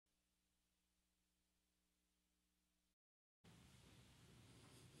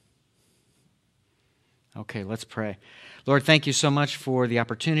Okay, let's pray. Lord, thank you so much for the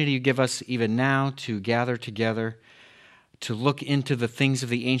opportunity you give us even now to gather together, to look into the things of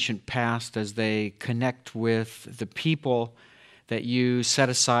the ancient past as they connect with the people that you set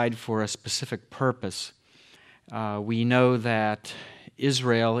aside for a specific purpose. We know that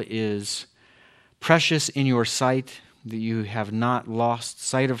Israel is precious in your sight, that you have not lost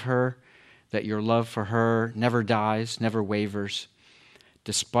sight of her, that your love for her never dies, never wavers,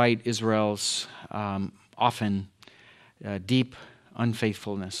 despite Israel's often deep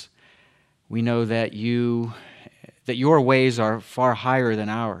unfaithfulness. We know that your ways are far higher than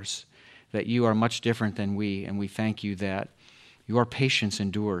ours, that you are much different than we, and we thank you that your patience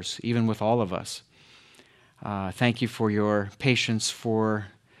endures, even with all of us. Thank you for your patience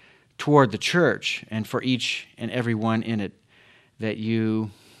toward the church and for each and every one in it, that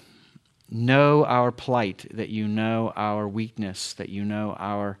you know our plight, that you know our weakness, that you know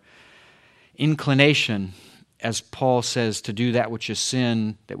our inclination, as Paul says, to do that which is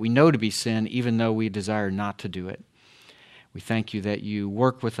sin, that we know to be sin, even though we desire not to do it. We thank you that you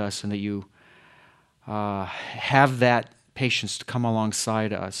work with us and that you have that patience to come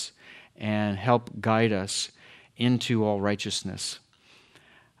alongside us and help guide us into all righteousness.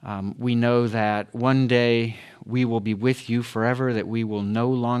 We know that one day we will be with you forever, that we will no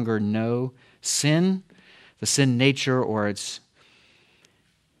longer know sin, the sin nature or its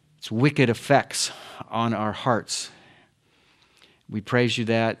wicked effects on our hearts. We praise you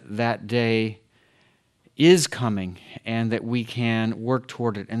that that day is coming and that we can work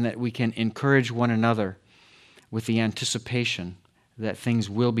toward it and that we can encourage one another with the anticipation that things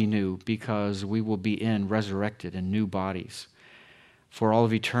will be new because we will be resurrected in new bodies. For all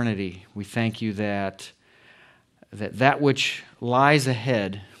of eternity, we thank you that which lies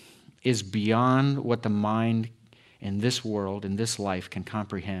ahead is beyond what the mind in this world, in this life, can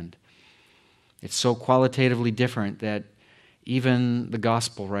comprehend. It's so qualitatively different that even the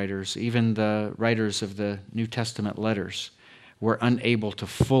gospel writers, even the writers of the New Testament letters, were unable to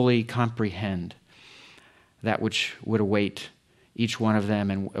fully comprehend that which would await each one of them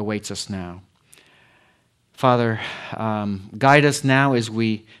and awaits us now. Father, guide us now as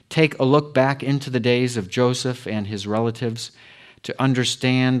we take a look back into the days of Joseph and his relatives to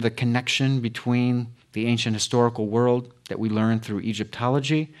understand the connection between the ancient historical world that we learn through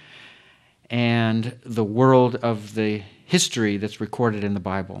Egyptology and the world of the history that's recorded in the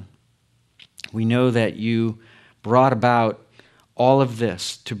Bible. We know that you brought about all of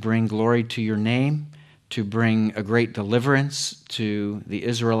this to bring glory to your name, to bring a great deliverance to the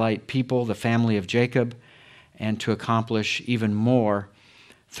Israelite people, the family of Jacob, and to accomplish even more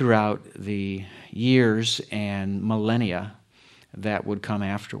throughout the years and millennia that would come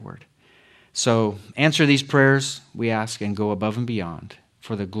afterward. So answer these prayers, we ask, and go above and beyond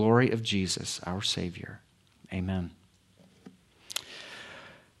for the glory of Jesus, our Savior. Amen.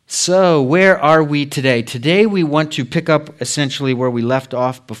 So where are we today? Today we want to pick up essentially where we left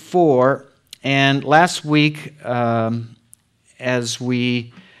off before. And last week, as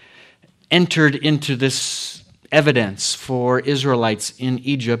we entered into this evidence for Israelites in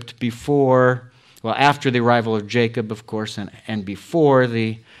Egypt after the arrival of Jacob, of course, and before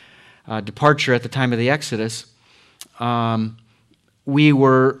the departure at the time of the Exodus, we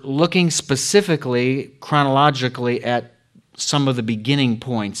were looking specifically, chronologically, at some of the beginning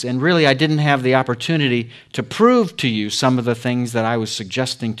points. And really, I didn't have the opportunity to prove to you some of the things that I was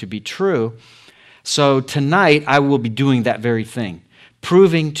suggesting to be true. So tonight, I will be doing that very thing,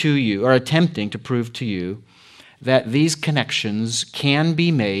 proving to you, or attempting to prove to you, that these connections can be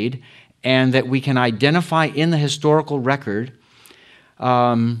made and that we can identify in the historical record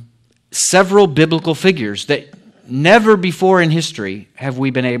several biblical figures that never before in history have we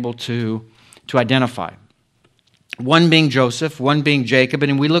been able to identify. One being Joseph, one being Jacob,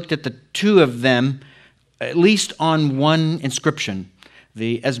 and we looked at the two of them at least on one inscription,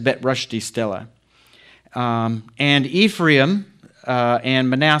 the Esbet Rushdie Stela. And Ephraim and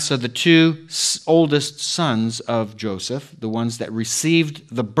Manasseh, the two oldest sons of Joseph, the ones that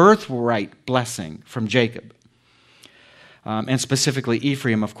received the birthright blessing from Jacob. And specifically,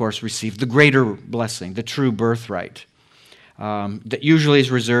 Ephraim, of course, received the greater blessing, the true birthright, that usually is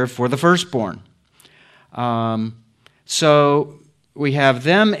reserved for the firstborn. So we have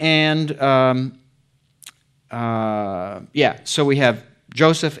them so we have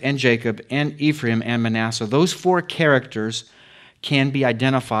Joseph and Jacob and Ephraim and Manasseh. Those four characters can be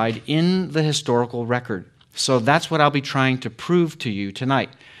identified in the historical record. So that's what I'll be trying to prove to you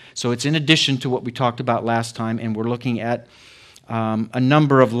tonight. So it's in addition to what we talked about last time, and we're looking at a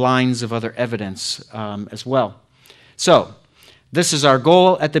number of lines of other evidence as well. So This is our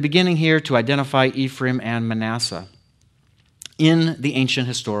goal at the beginning here, to identify Ephraim and Manasseh in the ancient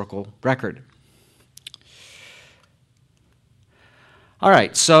historical record. All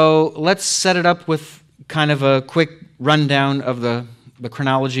right, so let's set it up with kind of a quick rundown of the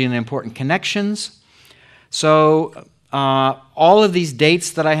chronology and the important connections. So all of these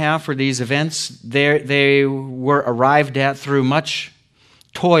dates that I have for these events, they were arrived at through much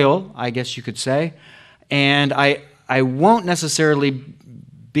toil, I guess you could say, and I won't necessarily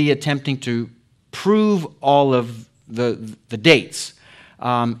be attempting to prove all of the dates.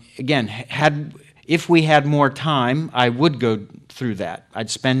 Again, if we had more time, I would go through that. I'd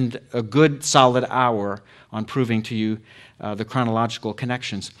spend a good solid hour on proving to you the chronological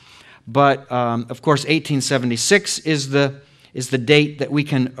connections. But of course, 1876 is the date that we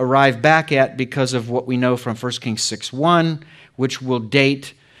can arrive back at because of what we know from 1 Kings 6:1, which will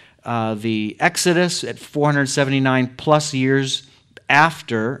date the Exodus at 479 plus years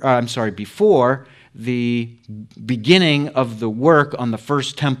before the beginning of the work on the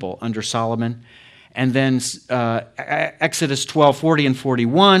first temple under Solomon. And then Exodus 12:40 and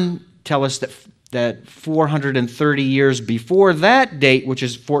 41 tell us that 430 years before that date, which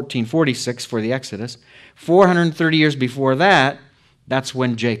is 1446 for the Exodus, 430 years before that, that's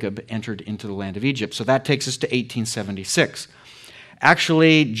when Jacob entered into the land of Egypt. So that takes us to 1876.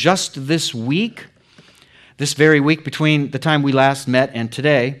 Actually, just this very week between the time we last met and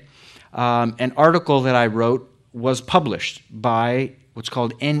today, an article that I wrote was published by what's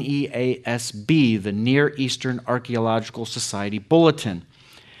called NEASB, the Near Eastern Archaeological Society Bulletin.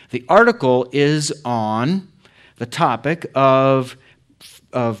 The article is on the topic of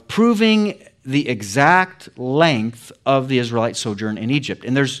proving the exact length of the Israelite sojourn in Egypt.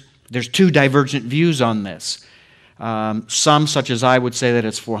 And there's two divergent views on this. Some, such as I, would say that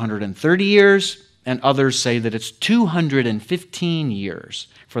it's 430 years, and others say that it's 215 years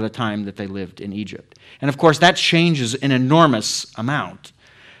for the time that they lived in Egypt. And of course, that changes an enormous amount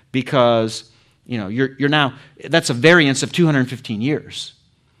because, you're now, that's a variance of 215 years.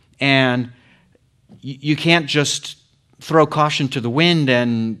 And you can't just throw caution to the wind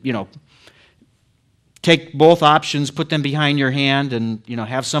and, take both options, put them behind your hand, and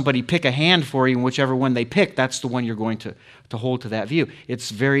have somebody pick a hand for you, and whichever one they pick, that's the one you're going to hold to that view.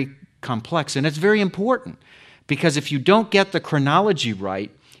 It's very complex, and it's very important, because if you don't get the chronology right,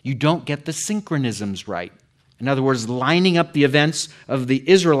 you don't get the synchronisms right. In other words, lining up the events of the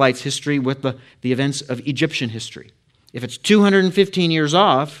Israelites' history with the events of Egyptian history. If it's 215 years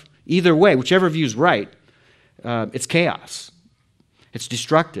off, either way, whichever view's right, it's chaos. It's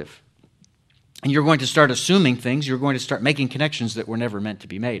destructive. And you're going to start assuming things. You're going to start making connections that were never meant to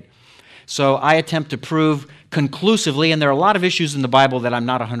be made. So I attempt to prove conclusively, and there are a lot of issues in the Bible that I'm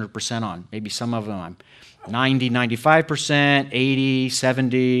not 100% on. Maybe some of them I'm 90, 95%, 80,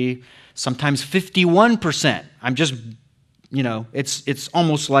 70, sometimes 51%. I'm just, it's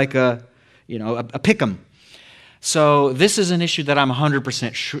almost like a pick'em. So this is an issue that I'm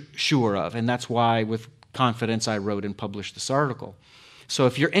 100% sure of, and that's why with confidence I wrote and published this article. So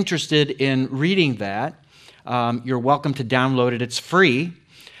if you're interested in reading that, you're welcome to download it. It's free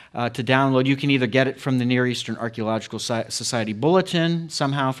to download. You can either get it from the Near Eastern Archaeological Society Bulletin,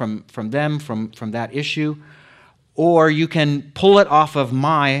 somehow from that issue, or you can pull it off of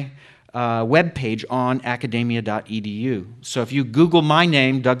my webpage on academia.edu. So if you Google my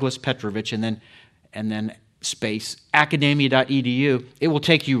name, Douglas Petrovich, and then space academia.edu, it will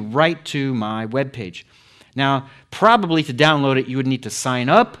take you right to my webpage. Now, probably to download it, you would need to sign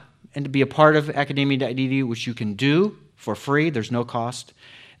up and to be a part of academia.edu, which you can do for free. There's no cost.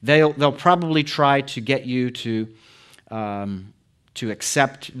 They'll probably try to get you to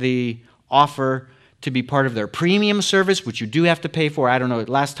accept the offer to be part of their premium service, which you do have to pay for. I don't know.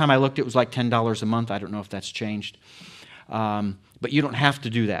 Last time I looked, it was like $10 a month. I don't know if that's changed. But you don't have to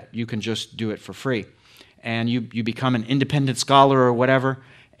do that. You can just do it for free. And you become an independent scholar or whatever,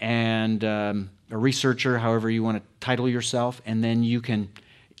 and a researcher, however you want to title yourself, and then you can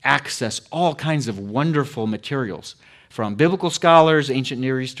access all kinds of wonderful materials from biblical scholars, ancient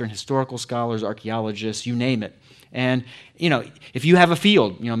Near Eastern historical scholars, archaeologists, you name it. And, if you have a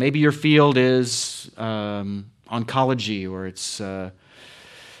field, maybe your field is oncology, or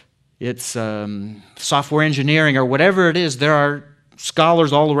it's software engineering, or whatever it is, there are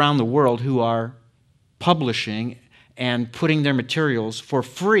scholars all around the world who are publishing and putting their materials for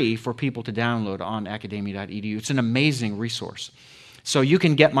free for people to download on academia.edu. It's an amazing resource. So you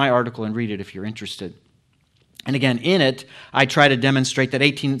can get my article and read it if you're interested. And again, in it, I try to demonstrate that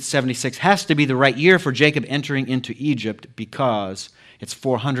 1876 has to be the right year for Jacob entering into Egypt because it's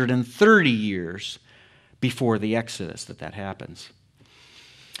 430 years before the Exodus that happens.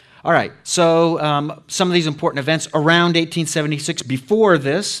 All right, so some of these important events around 1876. Before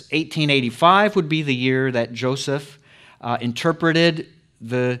this, 1885 would be the year that Joseph interpreted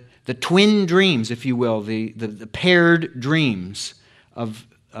the twin dreams, if you will, the paired dreams of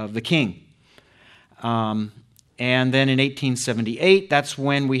the king. And then in 1878, that's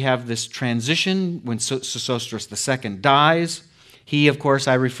when we have this transition, when Sesostris II dies. He, of course,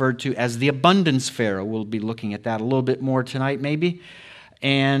 I referred to as the abundance pharaoh. We'll be looking at that a little bit more tonight, maybe.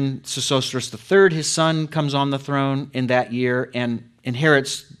 And Sesostris III, his son, comes on the throne in that year and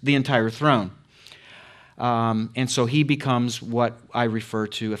inherits the entire throne. And so he becomes what I refer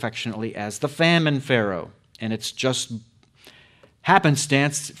to affectionately as the famine pharaoh. And it's just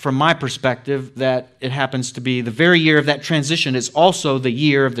happenstance, from my perspective, that it happens to be the very year of that transition is also the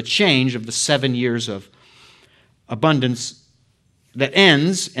year of the change of the 7 years of abundance that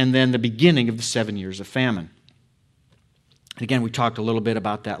ends, and then the beginning of the 7 years of famine. Again, we talked a little bit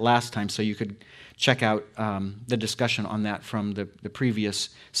about that last time, so you could check out the discussion on that from the previous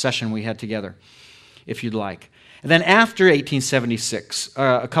session we had together, if you'd like. And then after 1876,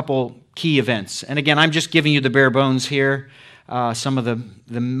 a couple key events. And again, I'm just giving you the bare bones here, some of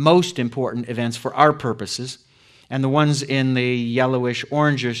the most important events for our purposes. And the ones in the yellowish,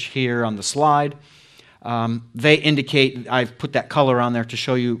 orangish here on the slide, they indicate, I've put that color on there to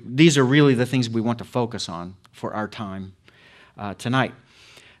show you, these are really the things we want to focus on for our time tonight.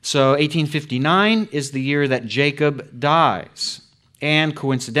 So 1859 is the year that Jacob dies. And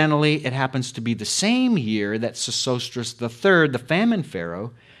coincidentally, it happens to be the same year that Sesostris III, the famine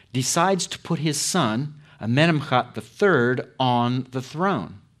pharaoh, decides to put his son, Amenemhat III, on the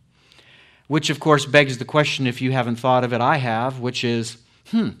throne. Which, of course, begs the question, if you haven't thought of it, I have, which is,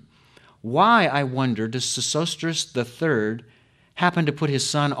 why, I wonder, does Sesostris III happen to put his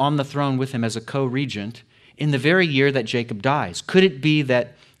son on the throne with him as a co-regent in the very year that Jacob dies? Could it be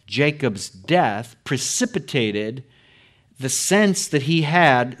that Jacob's death precipitated the sense that he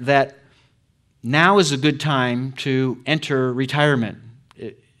had that now is a good time to enter retirement,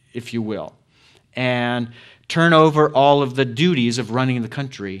 if you will, and turn over all of the duties of running the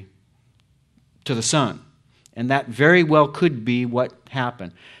country to the son? And that very well could be what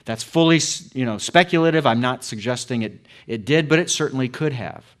happened. That's fully, speculative. I'm not suggesting it did, but it certainly could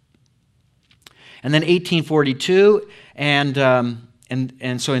have. And then 1842,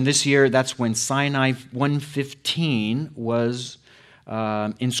 and so in this year, that's when Sinai 115 was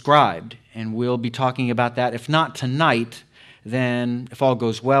inscribed. And we'll be talking about that, if not tonight, then, if all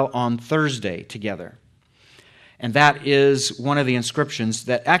goes well, on Thursday together. And that is one of the inscriptions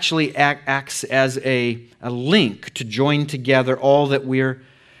that actually acts as a link to join together all that we're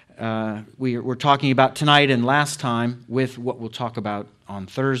talking about tonight and last time with what we'll talk about on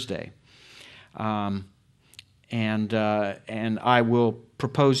Thursday. And I will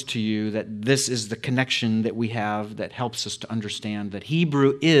propose to you that this is the connection that we have that helps us to understand that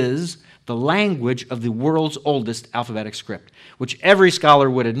Hebrew is the language of the world's oldest alphabetic script, which every scholar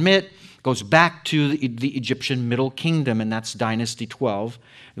would admit goes back to the Egyptian Middle Kingdom, and that's Dynasty 12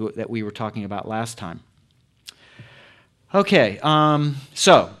 that we were talking about last time. Okay,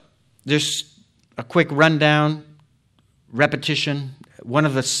 so there's a quick rundown, repetition. One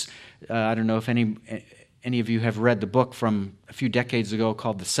of the, I don't know if any of you have read the book from a few decades ago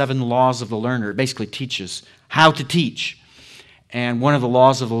called The 7 Laws of the Learner. It basically teaches how to teach. And one of the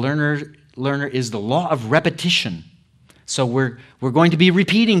laws of the learner is the law of repetition. So we're going to be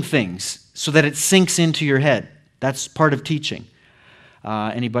repeating things so that it sinks into your head. That's part of teaching.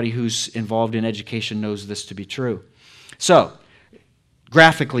 Anybody who's involved in education knows this to be true. So,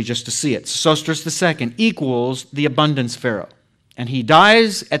 graphically, just to see it, Sesostris II equals the abundance pharaoh. And he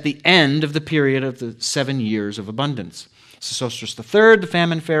dies at the end of the period of the 7 years of abundance. Sesostris III, the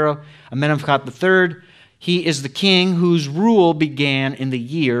famine pharaoh, Amenemhat III, he is the king whose rule began in the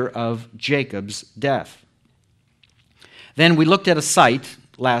year of Jacob's death. Then we looked at a site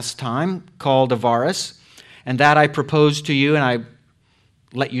last time called Avaris, and that I proposed to you, and I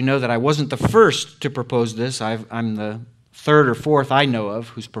let you know that I wasn't the first to propose this. I'm the third or fourth I know of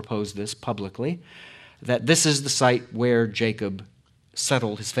who's proposed this publicly, that this is the site where Jacob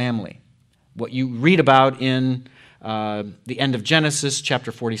settled his family. What you read about in the end of Genesis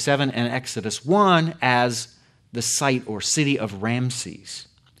chapter 47 and Exodus 1 as the site or city of Ramses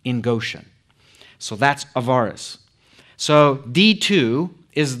in Goshen. So that's Avaris. So D2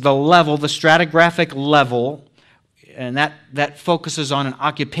 is the level, the stratigraphic level, and that focuses on an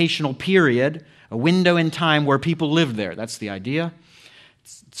occupational period, a window in time where people lived there. That's the idea.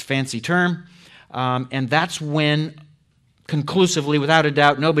 It's a fancy term. And that's when, conclusively, without a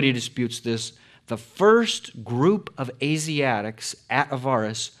doubt, nobody disputes this, the first group of Asiatics at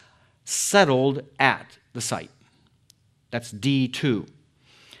Avaris settled at the site. That's D2.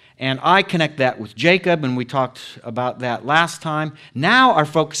 And I connect that with Jacob, and we talked about that last time. Now our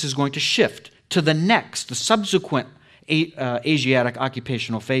focus is going to shift to the subsequent Asiatic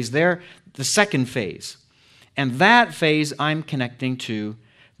occupational phase there, the second phase. And that phase I'm connecting to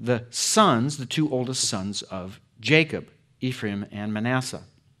the sons, the two oldest sons of Jacob, Ephraim and Manasseh.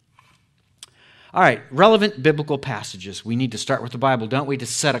 All right, relevant biblical passages. We need to start with the Bible, don't we, to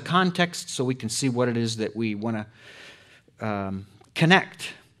set a context so we can see what it is that we want to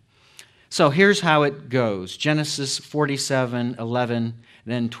connect. So here's how it goes. Genesis 47:11,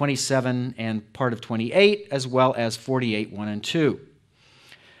 then 27 and part of 28, as well as 48, 1 and 2.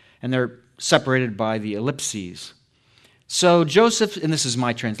 And they're separated by the ellipses. So Joseph, and this is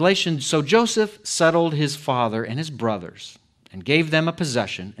my translation, so Joseph settled his father and his brothers and gave them a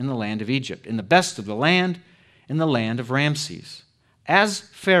possession in the land of Egypt, in the best of the land, in the land of Ramses, as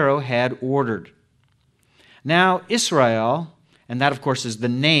Pharaoh had ordered. Now Israel, and that of course is the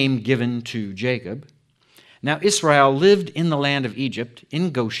name given to Jacob, now Israel lived in the land of Egypt,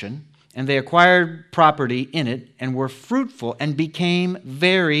 in Goshen, and they acquired property in it and were fruitful and became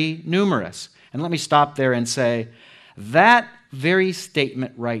very numerous. And let me stop there and say, that very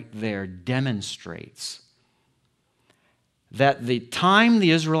statement right there demonstrates that the time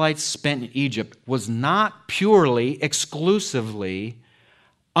the Israelites spent in Egypt was not purely, exclusively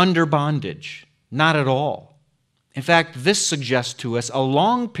under bondage. Not at all. In fact, this suggests to us a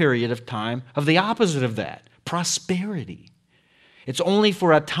long period of time of the opposite of that, prosperity. It's only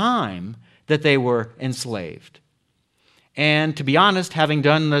for a time that they were enslaved. And to be honest, having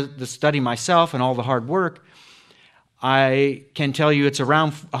done the study myself and all the hard work, I can tell you it's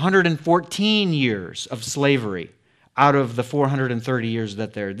around 114 years of slavery out of the 430 years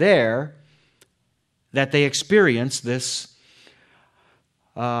that they're there that they experience this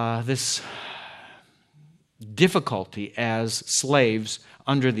difficulty as slaves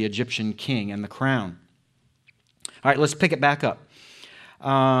under the Egyptian king and the crown. All right, let's pick it back up.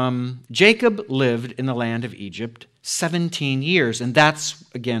 Jacob lived in the land of Egypt 17 years, and that's,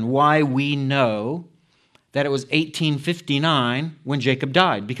 again, why we know that it was 1859 when Jacob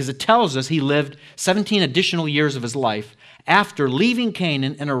died, because it tells us he lived 17 additional years of his life after leaving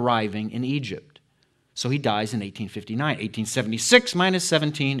Canaan and arriving in Egypt. So he dies in 1859. 1876 minus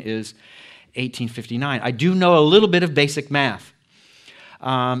 17 is 1859. I do know a little bit of basic math.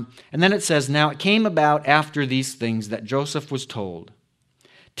 And then it says, now it came about after these things that Joseph was told,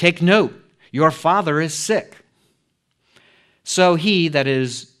 take note, your father is sick. So he, that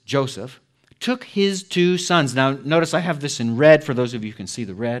is Joseph, took his two sons. Now notice I have this in red for those of you who can see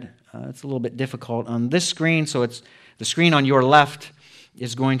the red. It's a little bit difficult on this screen, so it's the screen on your left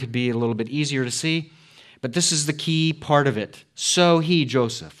is going to be a little bit easier to see. But this is the key part of it. So he,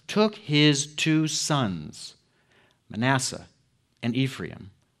 Joseph, took his two sons, Manasseh and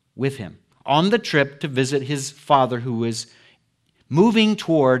Ephraim, with him on the trip to visit his father who was moving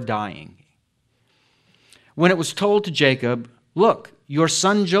toward dying. When it was told to Jacob, look, your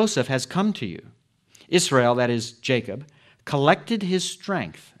son Joseph has come to you, Israel, that is Jacob, collected his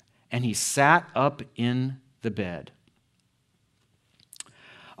strength, and he sat up in the bed.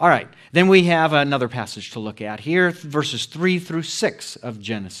 All right, then we have another passage to look at here, verses 3 through 6 of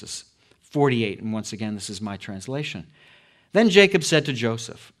Genesis 48. And once again, this is my translation. Then Jacob said to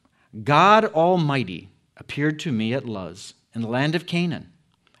Joseph, God Almighty appeared to me at Luz in the land of Canaan,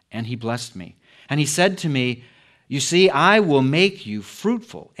 and he blessed me. And he said to me, you see, I will make you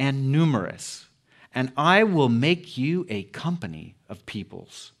fruitful and numerous, and I will make you a company of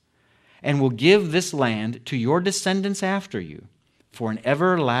peoples, and will give this land to your descendants after you for an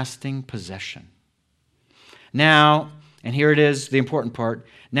everlasting possession. Now, and here it is, the important part,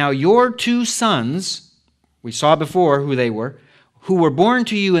 now your two sons, we saw before who they were, who were born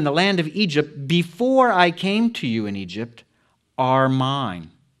to you in the land of Egypt before I came to you in Egypt, are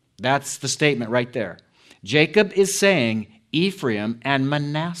mine. That's the statement right there. Jacob is saying, Ephraim and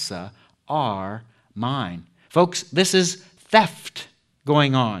Manasseh are mine. Folks, this is theft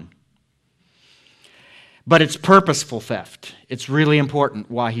going on. But it's purposeful theft. It's really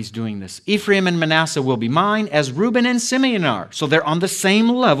important why he's doing this. Ephraim and Manasseh will be mine as Reuben and Simeon are. So they're on the same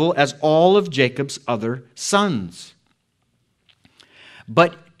level as all of Jacob's other sons.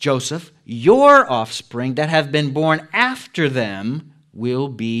 But Joseph, your offspring that have been born after them will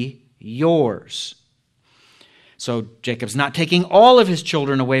be yours. So Jacob's not taking all of his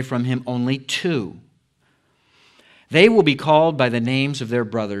children away from him, only two. They will be called by the names of their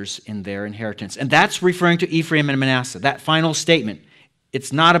brothers in their inheritance. And that's referring to Ephraim and Manasseh, that final statement.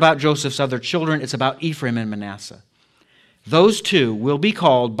 It's not about Joseph's other children. It's about Ephraim and Manasseh. Those two will be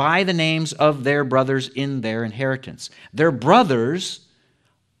called by the names of their brothers in their inheritance. Their brothers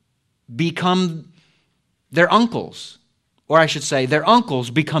become their uncles. Or I should say, their uncles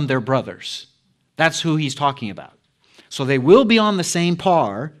become their brothers. That's who he's talking about. So they will be on the same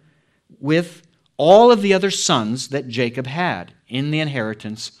par with all of the other sons that Jacob had in the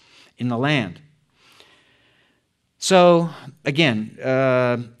inheritance in the land. So, again,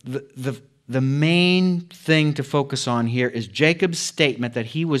 the main thing to focus on here is Jacob's statement that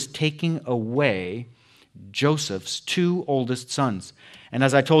he was taking away Joseph's two oldest sons. And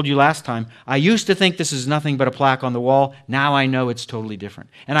as I told you last time, I used to think this is nothing but a plaque on the wall. Now I know it's totally different.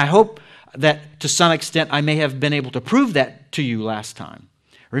 And I hope that to some extent I may have been able to prove that to you last time.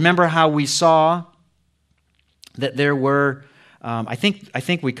 Remember how we saw that there were, I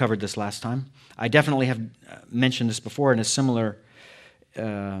think we covered this last time. I definitely have mentioned this before in a similar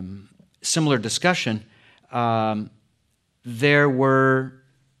discussion. There were,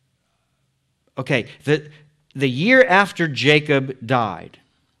 the year after Jacob died,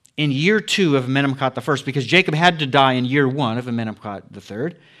 in year 2 of Amenemhat I, because Jacob had to die in year 1 of Amenemhat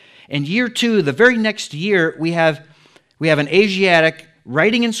III. In year 2, the very next year, we have an Asiatic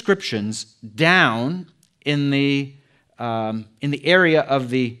writing inscriptions down in the area of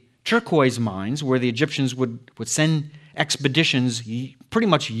the turquoise mines, where the Egyptians would send expeditions pretty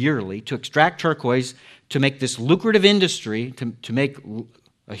much yearly to extract turquoise, to make this lucrative industry, to make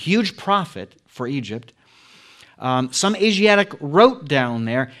a huge profit for Egypt. Some Asiatic wrote down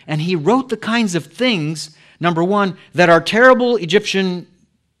there, and he wrote the kinds of things, number one, that are terrible Egyptian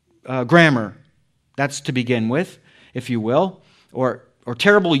grammar. That's to begin with, if you will, or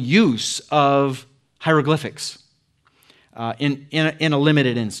terrible use of hieroglyphics in a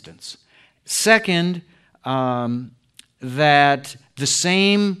limited instance. Second, that the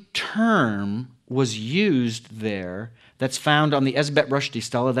same term was used there that's found on the Esbet Rushdie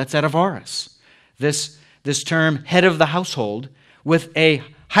stela that's at Avaris. This term, head of the household, with a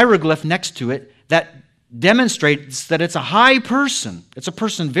hieroglyph next to it that demonstrates that it's a high person. It's a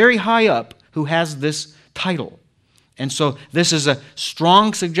person very high up who has this title. And so this is a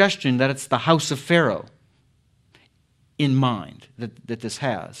strong suggestion that it's the house of Pharaoh in mind that this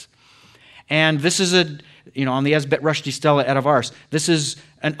has. And this is on the Esbet Rushdie stela at Avaris, this is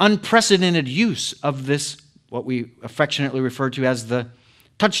an unprecedented use of this, what we affectionately refer to as the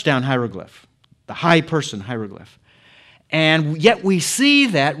touchdown hieroglyph, the high person hieroglyph. And yet we see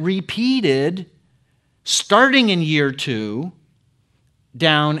that repeated starting in year 2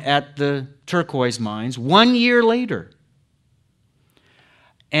 down at the turquoise mines 1 year later.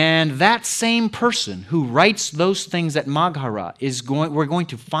 And that same person who writes those things at Maghara we're going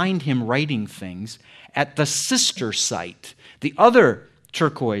to find him writing things at the sister site, the other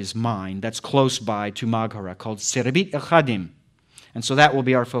turquoise mine that's close by to Maghara, called Serebit el-Khadim. And so that will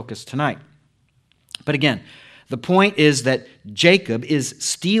be our focus tonight. But again, the point is that Jacob is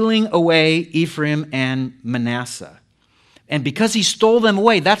stealing away Ephraim and Manasseh. And because he stole them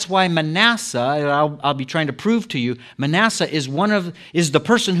away, that's why Manasseh, I'll be trying to prove to you, Manasseh is the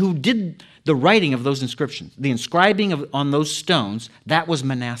person who did the writing of those inscriptions. The inscribing on those stones, that was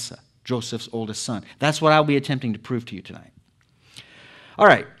Manasseh, Joseph's oldest son. That's what I'll be attempting to prove to you tonight. All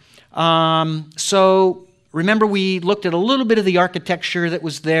right. So remember, we looked at a little bit of the architecture that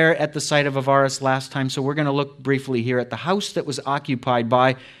was there at the site of Avaris last time. So we're going to look briefly here at the house that was occupied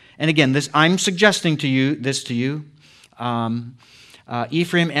by, and again, I'm suggesting to you,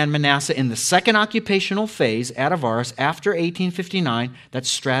 Ephraim and Manasseh in the second occupational phase at Avaris after 1859. That's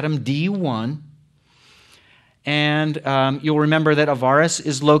stratum D1. And you'll remember that Avaris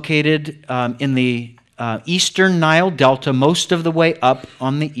is located in the eastern Nile Delta, most of the way up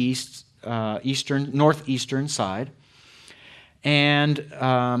on the northeastern side. And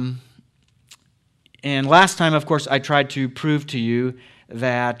last time, of course, I tried to prove to you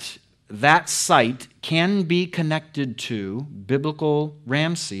that site can be connected to biblical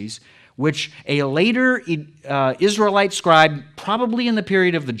Ramses, which a later Israelite scribe, probably in the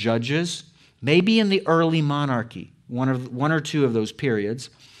period of the Judges, maybe in the early monarchy, one or two of those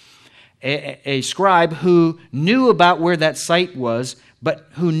periods, a scribe who knew about where that site was, but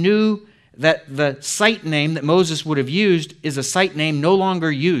who knew that the site name that Moses would have used is a site name no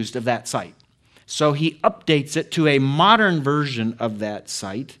longer used of that site. So he updates it to a modern version of that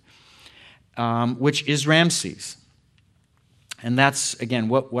site, which is Ramses. And that's, again,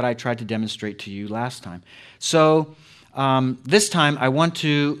 what I tried to demonstrate to you last time. So this time I want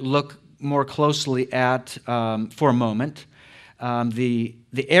to look more closely at, for a moment, the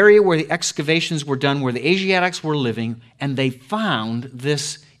area where the excavations were done, where the Asiatics were living, and they found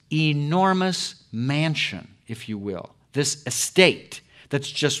this enormous mansion, if you will, this estate that's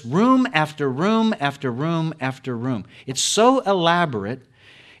just room after room after room after room. It's so elaborate,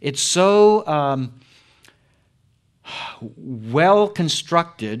 it's so well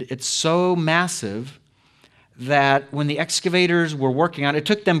constructed, it's so massive that when the excavators were working on it, it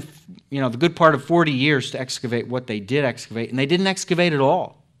took them, the good part of 40 years to excavate what they did excavate, and they didn't excavate at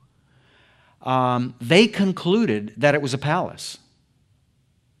all. They concluded that it was a palace.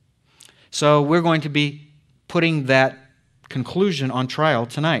 So we're going to be putting that conclusion on trial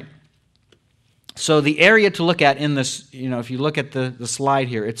tonight. So the area to look at in this, if you look at the slide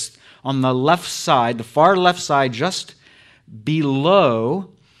here, it's on the left side, the far left side, just below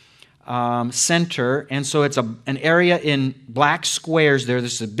center, and so it's an area in black squares there.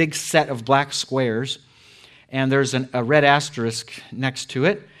 This is a big set of black squares, and there's a red asterisk next to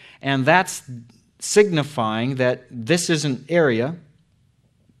it, and that's signifying that this is an area,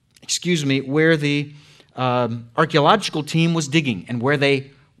 where the archaeological team was digging and where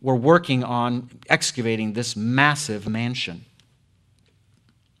they were working on excavating this massive mansion.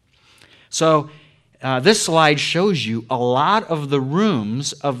 So this slide shows you a lot of the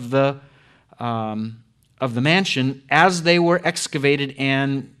rooms of the mansion as they were excavated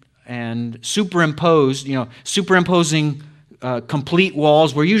and superimposed. Superimposing complete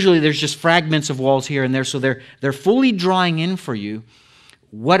walls where usually there's just fragments of walls here and there. So they're fully drawing in for you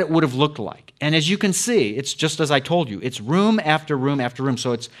what it would have looked like. And as you can see, it's just as I told you. It's room after room after room.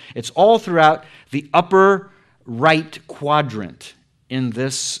 So it's all throughout the upper right quadrant in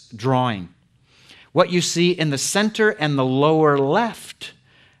this drawing. What you see in the center and the lower left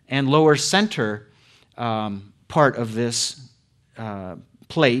and lower center part of this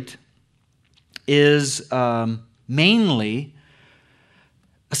plate is mainly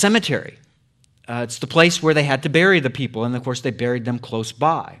a cemetery. It's the place where they had to bury the people, and of course they buried them close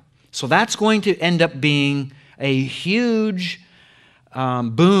by. So that's going to end up being a huge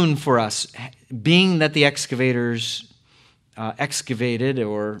boon for us, being that the excavators excavated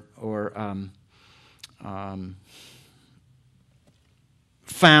or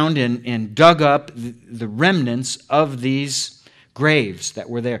found and dug up the remnants of these graves that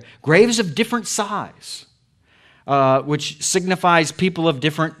were there. Graves of different size, which signifies people of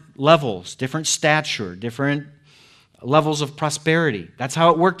different levels, different stature, different levels of prosperity. That's how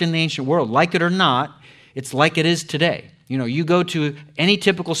it worked in the ancient world. Like it or not, it's like it is today. You go to any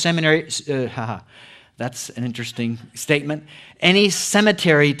typical seminary, that's an interesting statement, any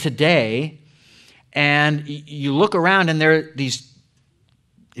cemetery today, and you look around and there are these,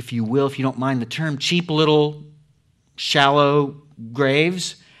 if you will, if you don't mind the term, cheap little shallow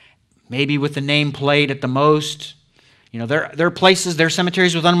graves, maybe with a nameplate at the most. There are places, there are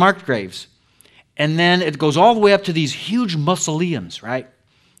cemeteries with unmarked graves. And then it goes all the way up to these huge mausoleums, right?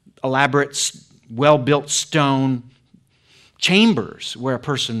 Elaborate, well-built stone chambers where a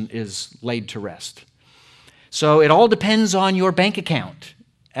person is laid to rest. So it all depends on your bank account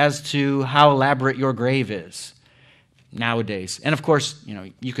as to how elaborate your grave is nowadays. And of course,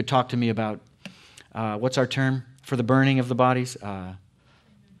 you could talk to me about, what's our term for the burning of the bodies?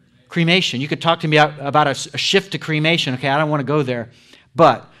 Cremation. You could talk to me about a shift to cremation. Okay, I don't want to go there.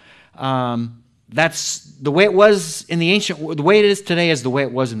 But that's the way it was in the the way it is today is the way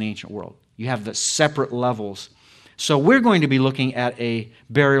it was in the ancient world. You have the separate levels. So we're going to be looking at a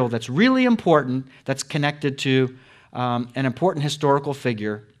burial that's really important, that's connected to an important historical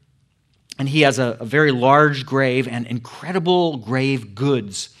figure. And he has a very large grave and incredible grave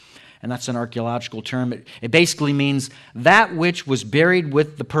goods. And that's an archaeological term. It basically means that which was buried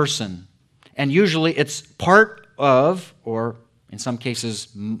with the person. And usually it's part of, or in some cases,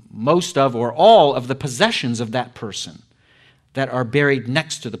 most of, or all of the possessions of that person that are buried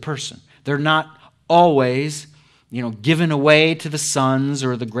next to the person. They're not always, given away to the sons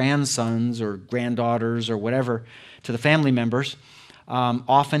or the grandsons or granddaughters or whatever, to the family members.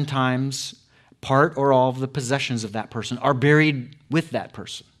 Oftentimes, part or all of the possessions of that person are buried with that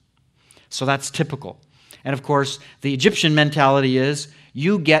person. So that's typical. And of course, the Egyptian mentality is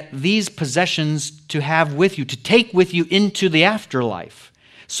you get these possessions to have with you, to take with you into the afterlife,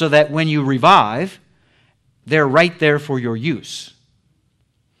 so that when you revive, they're right there for your use.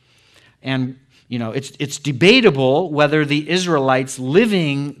 And, it's debatable whether the Israelites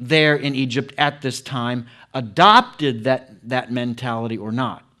living there in Egypt at this time adopted that mentality or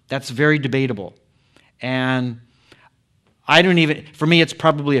not. That's very debatable. And for me, it's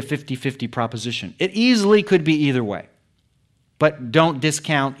probably a 50-50 proposition. It easily could be either way, but don't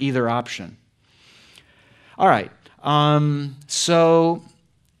discount either option. All right, So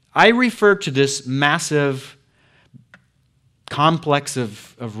I refer to this massive complex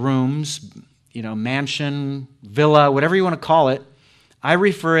of rooms, mansion, villa, whatever you want to call it. I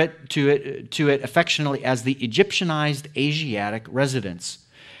refer to it affectionately as the Egyptianized Asiatic residence,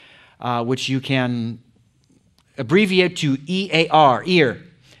 which you can abbreviate to EAR, EAR,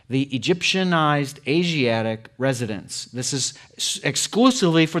 the Egyptianized Asiatic residence. This is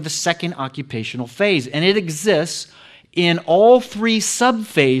exclusively for the second occupational phase, and it exists in all three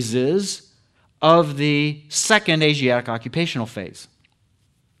subphases of the second Asiatic occupational phase.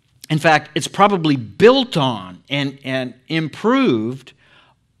 In fact, it's probably built on and improved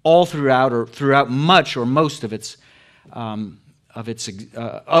all throughout much or most of its of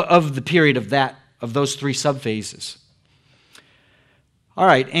the period of those three subphases. All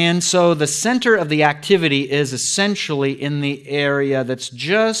right, and so the center of the activity is essentially in the area that's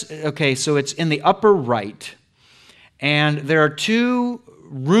so it's in the upper right, and there are two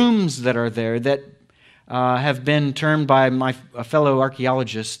rooms that are there that have been termed by a fellow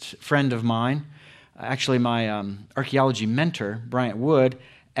archaeologist friend of mine, actually my archaeology mentor, Bryant Wood,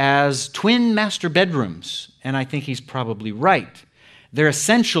 as twin master bedrooms, and I think he's probably right. They're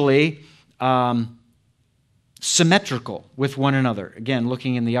essentially symmetrical with one another. Again,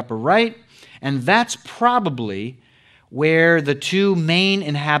 looking in the upper right, and that's probably where the two main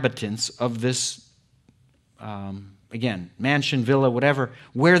inhabitants of this, again, mansion, villa, whatever,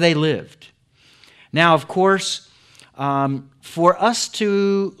 where they lived. Now, of course, for us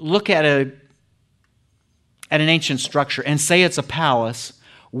to look at an ancient structure and say it's a palace,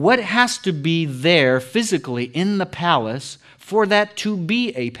 what has to be there physically in the palace for that to be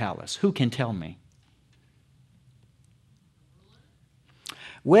a palace? Who can tell me?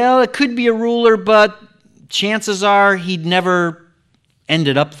 Well, it could be a ruler, but chances are he'd never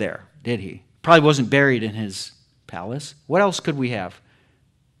ended up there, did he? Probably wasn't buried in his palace. What else could we have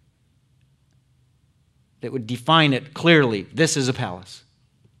that would define it clearly? This is a palace.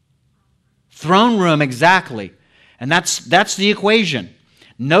 Throne room, exactly. And that's the equation.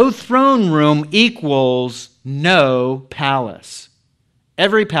 No throne room equals no palace.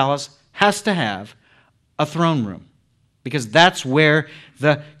 Every palace has to have a throne room, because that's where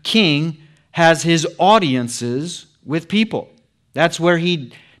the king has his audiences with people. That's where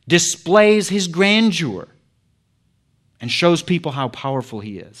he displays his grandeur and shows people how powerful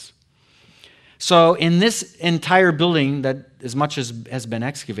he is. So in this entire building, that as much as has been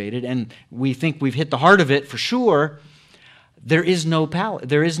excavated, and we think we've hit the heart of it for sure, there is no palace,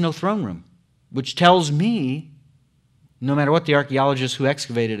 there is no throne room, which tells me, no matter what the archaeologists who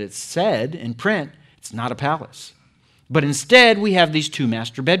excavated it said in print, it's not a palace. But instead, we have these two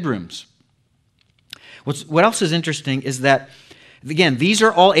master bedrooms. What else is interesting is that, again, these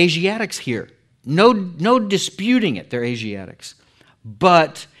are all Asiatics here. No disputing it, they're Asiatics.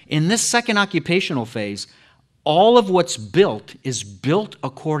 But in this second occupational phase, all of what's built is built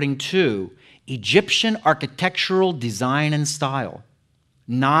according to Egyptian architectural design and style,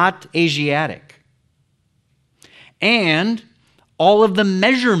 not Asiatic. And all of the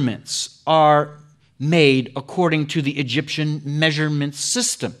measurements are made according to the Egyptian measurement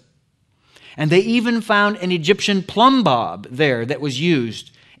system. And they even found an Egyptian plumb bob there that was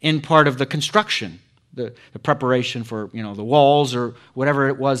used in part of the construction, the preparation for the walls or whatever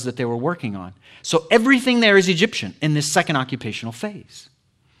it was that they were working on. So everything there is Egyptian in this second occupational phase,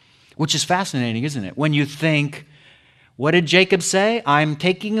 which is fascinating, isn't it? When you think, what did Jacob say? I'm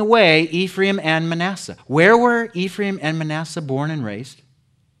taking away Ephraim and Manasseh. Where were Ephraim and Manasseh born and raised?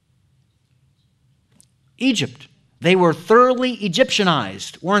 Egypt. They were thoroughly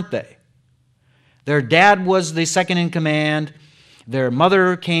Egyptianized, weren't they? Their dad was the second in command. Their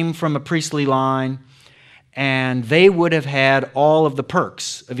mother came from a priestly line, and they would have had all of the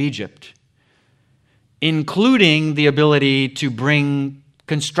perks of Egypt, including the ability to bring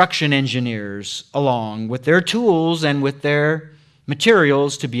construction engineers along with their tools and with their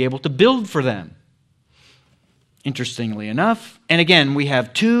materials to be able to build for them. Interestingly enough, and again, we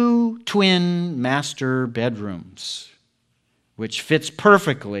have two twin master bedrooms, which fits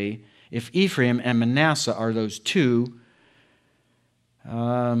perfectly if Ephraim and Manasseh are those two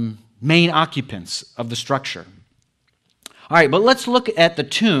main occupants of the structure. All right, but let's look at the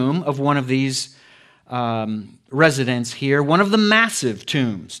tomb of one of these residents here, one of the massive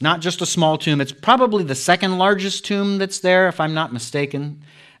tombs, not just a small tomb. It's probably the second largest tomb that's there, if I'm not mistaken,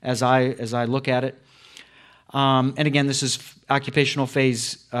 as I look at it. And again, this is occupational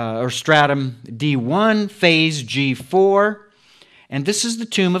phase or stratum D1, phase G4. And this is the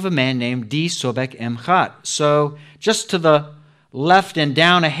tomb of a man named D. Sobek M. Khat. So just to the left and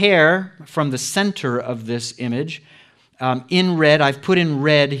down a hair from the center of this image, in red, I've put in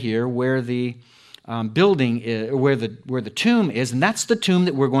red here where the building is, where the tomb is, and that's the tomb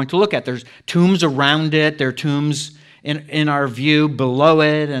that we're going to look at. There's tombs around it. There are tombs in our view below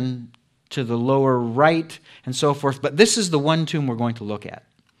it and to the lower right and so forth. But this is the one tomb we're going to look at.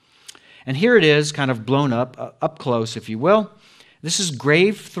 And here it is, kind of blown up close, if you will. This is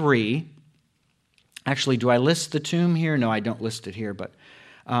grave 3. Actually, do I list the tomb here? No, I don't list it here, but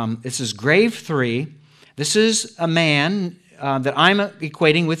this is grave 3. This is a man that I'm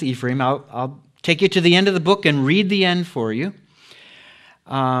equating with Ephraim. I'll take you to the end of the book and read the end for you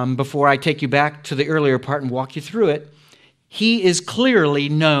before I take you back to the earlier part and walk you through it. He is clearly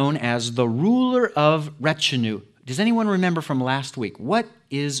known as the ruler of retinue. Does anyone remember from last week? What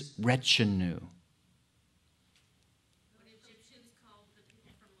is retinue?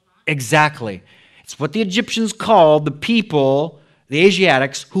 Exactly. It's what the Egyptians called the people, the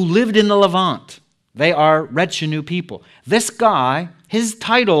Asiatics, who lived in the Levant. They are retinue people. This guy, his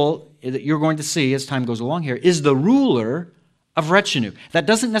title that you're going to see as time goes along here, is the ruler of retinue. That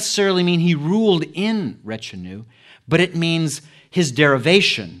doesn't necessarily mean he ruled in retinue, but it means his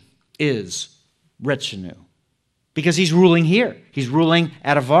derivation is retinue. Because he's ruling here. He's ruling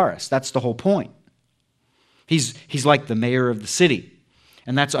at Avaris. That's the whole point. He's like the mayor of the city,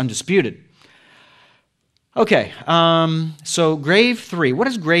 and that's undisputed. Okay, so grave 3. What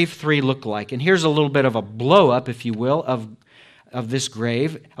does grave 3 look like? And here's a little bit of a blow-up, if you will, of this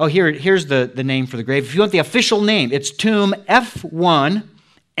grave. Oh, here's the name for the grave. If you want the official name, it's Tomb F1,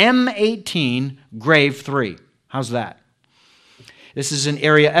 M18, Grave 3. How's that? This is in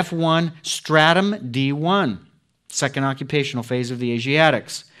area F1, stratum D1, second occupational phase of the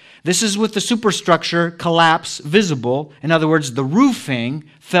Asiatics. This is with the superstructure collapse visible. In other words, the roofing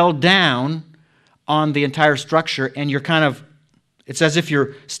fell down on the entire structure, and you're it's as if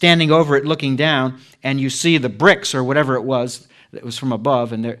you're standing over it looking down, and you see the bricks or whatever it was that was from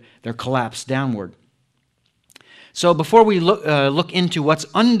above, and they're collapsed downward. So before we look into what's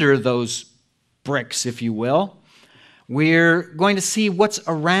under those bricks, if you will, we're going to see what's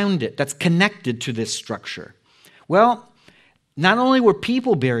around it that's connected to this structure. Well, not only were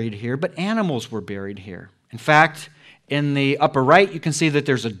people buried here, but animals were buried here. In fact, in the upper right, you can see that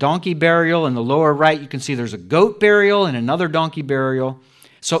there's a donkey burial. In the lower right, you can see there's a goat burial and another donkey burial.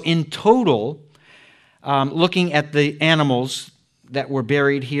 So in total, looking at the animals that were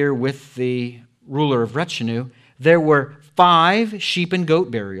buried here with the ruler of retinue, there were 5 sheep and goat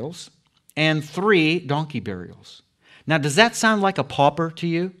burials and 3 donkey burials. Now, does that sound like a pauper to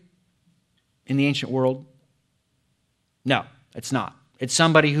you in the ancient world? No, it's not. It's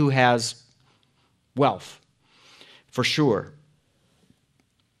somebody who has wealth, for sure,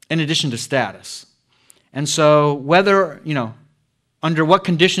 in addition to status. And so whether, under what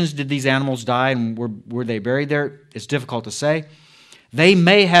conditions did these animals die and were they buried there, it's difficult to say. They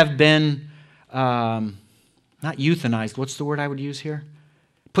may have been, not euthanized, what's the word I would use here?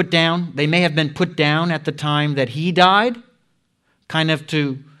 Put down. They may have been put down at the time that he died, kind of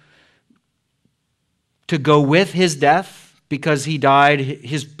to go with his death, because he died,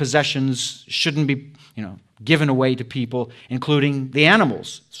 his possessions shouldn't be, given away to people, including the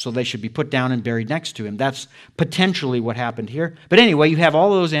animals. So they should be put down and buried next to him. That's potentially what happened here. But anyway, you have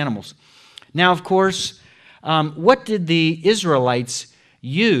all those animals. Now, of course, what did the Israelites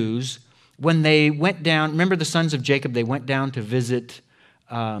use when they went down? Remember the sons of Jacob, they went down to visit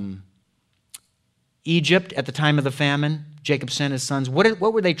Egypt at the time of the famine. Jacob sent his sons. What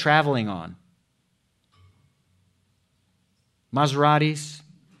were they traveling on? Maseratis?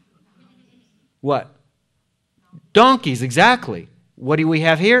 What? Donkeys, exactly. What do we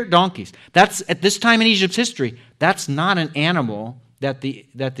have here? Donkeys. That's, at this time in Egypt's history, that's not an animal that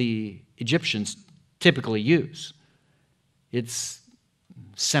the Egyptians typically use. It's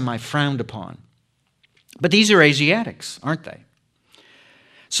semi-frowned upon. But these are Asiatics, aren't they?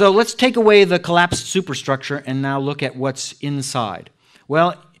 So let's take away the collapsed superstructure and now look at what's inside.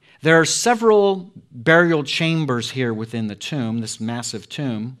 Well, there are several burial chambers here within the tomb, this massive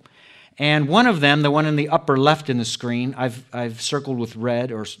tomb. And one of them, the one in the upper left in the screen, I've circled with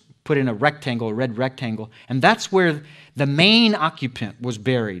red or put in a rectangle, a red rectangle. And that's where the main occupant was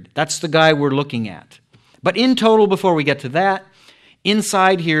buried. That's the guy we're looking at. But in total, before we get to that,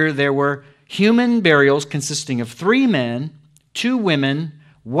 inside here there were human burials consisting of 3 men, 2 women,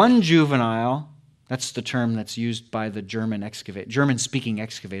 1 juvenile. That's the term that's used by the German-speaking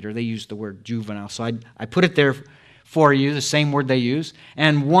excavator. They use the word juvenile. So I put it there for you, the same word they use.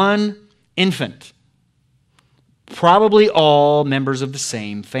 And 1 infant. Probably all members of the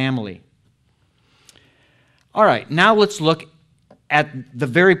same family. All right, now let's look at the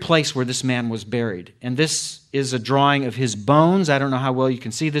very place where this man was buried. And this is a drawing of his bones. I don't know how well you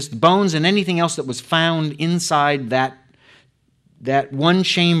can see this. The bones and anything else that was found inside that one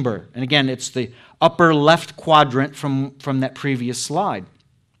chamber. And again, it's the upper left quadrant from that previous slide.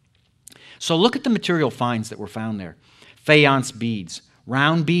 So look at the material finds that were found there. Faience beads,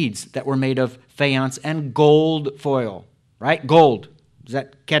 round beads that were made of faience and gold foil, right? Gold. Does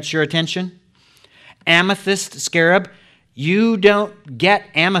that catch your attention? Amethyst scarab. You don't get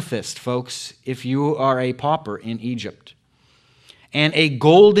amethyst, folks, if you are a pauper in Egypt. And a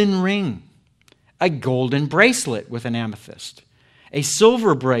golden ring, a golden bracelet with an amethyst, a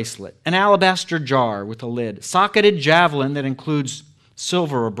silver bracelet, an alabaster jar with a lid, socketed javelin that includes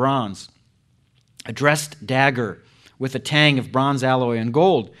silver or bronze, a dressed dagger with a tang of bronze alloy and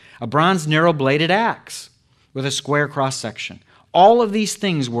gold, a bronze narrow-bladed axe with a square cross-section. All of these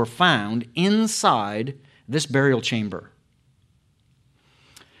things were found inside this burial chamber.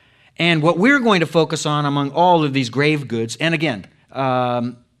 And what we're going to focus on among all of these grave goods, and again,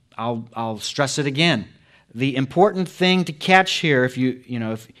 I'll stress it again, the important thing to catch here, if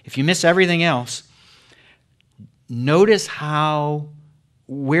you miss everything else, notice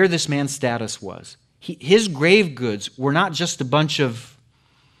where this man's status was. His grave goods were not just a bunch of,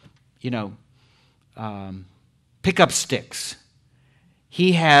 pickup sticks.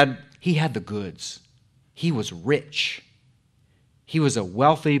 He had the goods. He was rich. He was a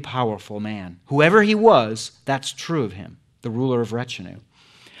wealthy, powerful man. Whoever he was, that's true of him, the ruler of retinue.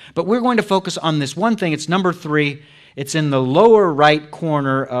 But we're going to focus on this one thing. It's number 3. It's in the lower right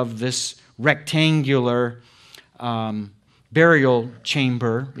corner of this rectangular burial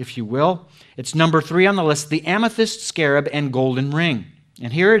chamber, if you will. It's number 3 on the list, the amethyst scarab and golden ring.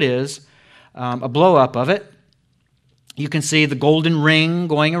 And here it is, a blow-up of it. You can see the golden ring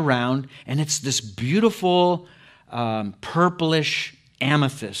going around, and it's this beautiful purplish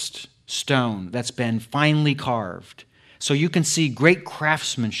amethyst stone that's been finely carved. So you can see great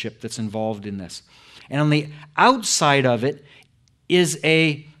craftsmanship that's involved in this. And on the outside of it is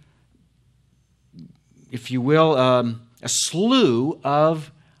if you will, a slew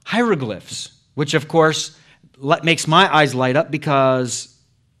of hieroglyphs, which of course makes my eyes light up because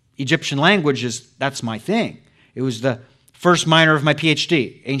Egyptian language that's my thing. It was the first minor of my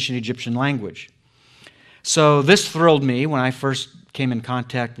PhD, ancient Egyptian language. So this thrilled me when I first came in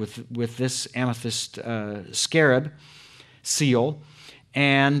contact with this amethyst scarab seal.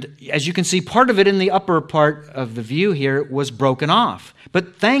 And as you can see, part of it in the upper part of the view here was broken off.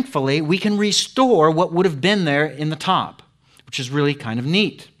 But thankfully, we can restore what would have been there in the top, which is really kind of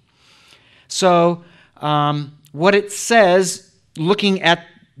neat. So what it says, looking at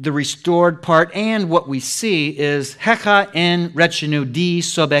the restored part and what we see, is Hecha en retinue di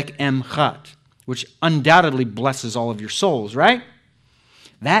sobek emchat, which undoubtedly blesses all of your souls, right?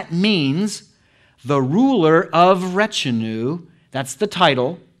 That means the ruler of retinue, that's the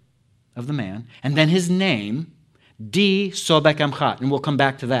title of the man, and then his name, Di Sobek Amchat, and we'll come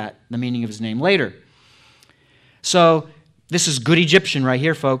back to that, the meaning of his name later. So this is good Egyptian right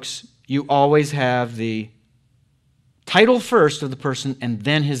here, folks. You always have the title first of the person and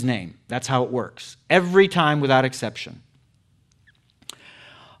then his name. That's how it works, every time without exception.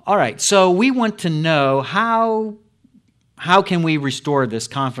 All right, so we want to know how can we restore this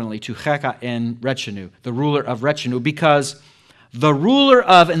confidently to Cheka en retinue, the ruler of retinue, because the ruler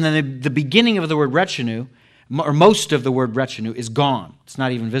of, and then the beginning of the word retinue, or most of the word retinue, is gone. It's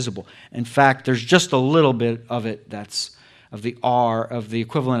not even visible. In fact, there's just a little bit of it that's of the R, of the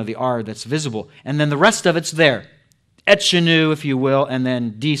equivalent of the R that's visible. And then the rest of it's there. Etchenu, if you will, and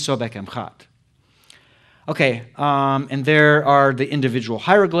then Di Sobek Emchat. Okay, and there are the individual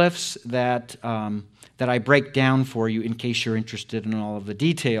hieroglyphs that I break down for you in case you're interested in all of the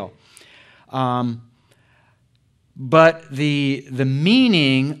detail. But the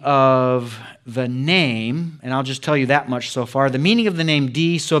meaning of the name, and I'll just tell you that much so far, the meaning of the name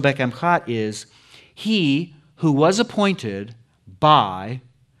Di Sobek Emchat is he who was appointed by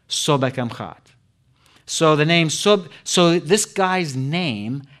Sobek Emchat. So the name so this guy's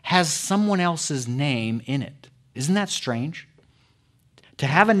name has someone else's name in it. Isn't that strange? To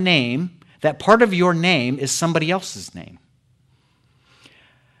have a name, that part of your name is somebody else's name.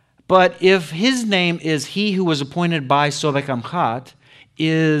 But if his name is he who was appointed by Sobek Amchat,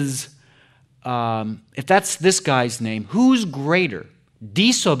 if that's this guy's name, who's greater, Di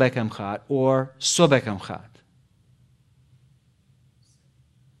Sobek Amchat or Sobek Amchat?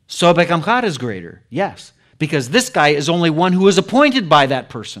 Sobek Amchat is greater, yes, because this guy is only one who is appointed by that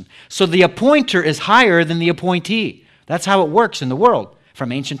person. So the appointer is higher than the appointee. That's how it works in the world,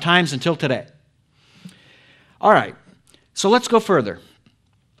 from ancient times until today. All right. So let's go further.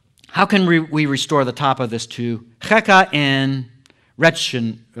 How can we restore the top of this to cheka and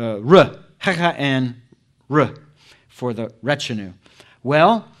cheka and for the retinue?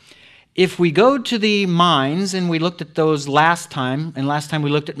 Well, if we go to the mines, and we looked at those last time we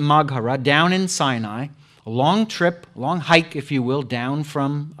looked at Maghara, down in Sinai, a long trip, long hike, if you will, down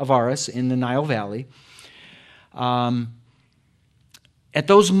from Avaris in the Nile Valley. At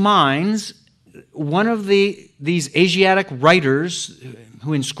those mines, one of these Asiatic writers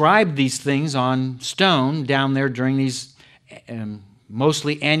who inscribed these things on stone down there during these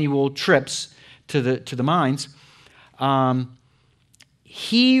mostly annual trips to the mines,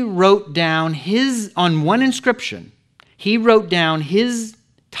 he wrote down on one inscription, he wrote down his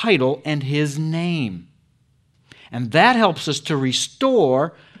title and his name. And that helps us to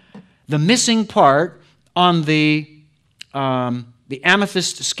restore the missing part on the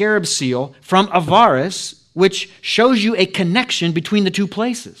amethyst scarab seal from Avaris, which shows you a connection between the two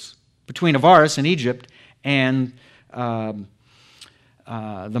places, between Avaris in Egypt and the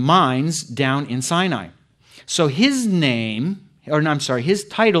mines down in Sinai. So his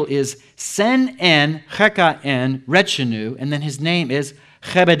title is Sen En Cheka En Rechenu, and then his name is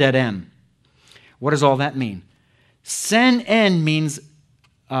Chebededem. What does all that mean? Sen En means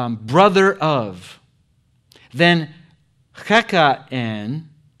brother of. Then Cheka En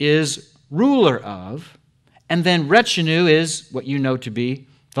is ruler of. And then Rechenu is what you know to be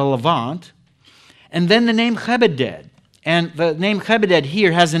the Levant. And then the name Chebeded. And the name Chebeded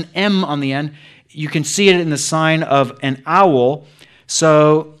here has an M on the end. You can see it in the sign of an owl.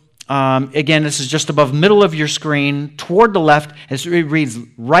 So, again, this is just above middle of your screen, toward the left. It reads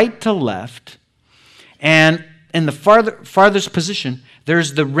right to left. And in the farthest position,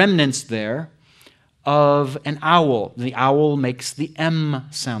 there's the remnants there of an owl. The owl makes the M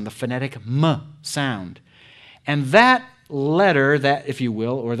sound, the phonetic M sound. And that letter, that, if you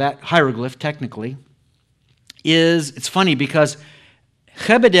will, or that hieroglyph technically, it's funny because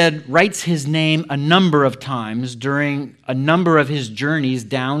Chebeded writes his name a number of times during a number of his journeys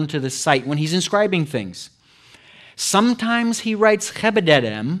down to the site when he's inscribing things. Sometimes he writes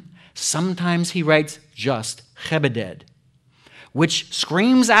Chebededem, sometimes he writes just Chebeded, which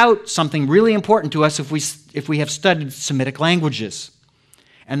screams out something really important to us if we have studied Semitic languages.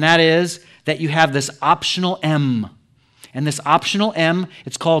 And that is that you have this optional M. And this optional M,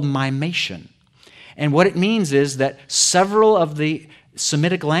 it's called mimation. And what it means is that several of the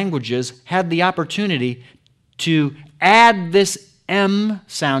Semitic languages had the opportunity to add this M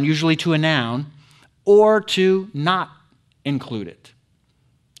sound, usually to a noun, or to not include it.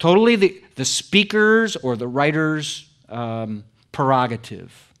 Totally the speaker's or the writer's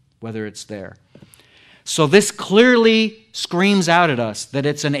prerogative, whether it's there. So this clearly screams out at us that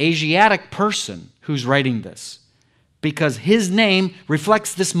it's an Asiatic person who's writing this, because his name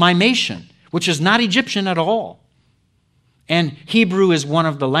reflects this mimation, which is not Egyptian at all. And Hebrew is one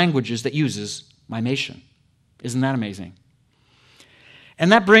of the languages that uses mimation. Isn't that amazing?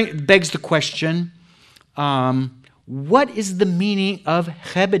 And that begs the question, what is the meaning of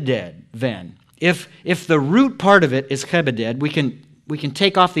Chebeded then? If the root part of it is Chebeded, we can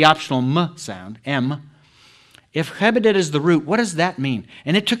take off the optional M sound, M. If Chebeded is the root, what does that mean?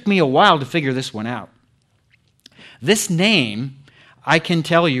 And it took me a while to figure this one out. This name, I can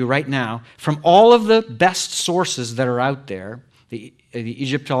tell you right now, from all of the best sources that are out there, the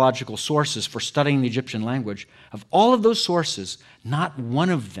Egyptological sources for studying the Egyptian language, of all of those sources, not one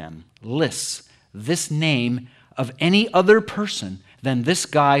of them lists this name of any other person than this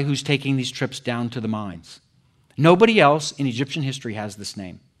guy who's taking these trips down to the mines. Nobody else in Egyptian history has this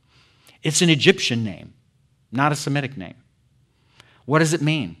name. It's an Egyptian name, not a Semitic name. What does it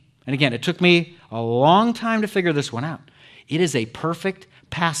mean? And again, it took me a long time to figure this one out. It is a perfect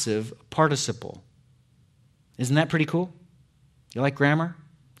passive participle. Isn't that pretty cool? You like grammar?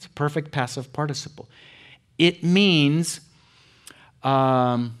 It's a perfect passive participle. It means,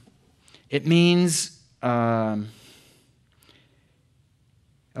 what's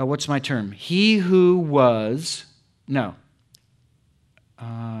my term? He who was, no.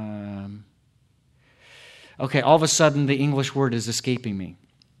 Okay, all of a sudden the English word is escaping me.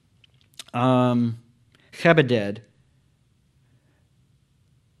 Chebeded.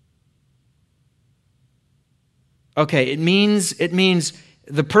 Okay, it means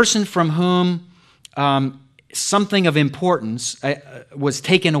the person from whom something of importance was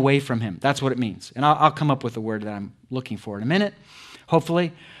taken away from him. That's what it means. And I'll come up with the word that I'm looking for in a minute,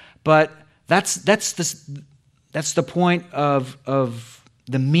 hopefully. But that's the point of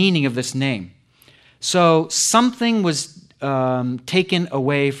the meaning of this name. So something was taken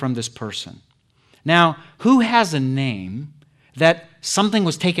away from this person. Now, who has a name that something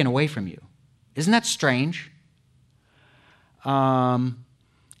was taken away from you? Isn't that strange? And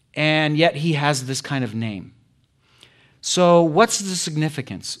yet he has this kind of name. So what's the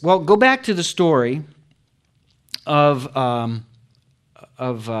significance? Well, go back to the story of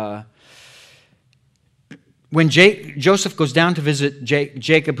when Joseph goes down to visit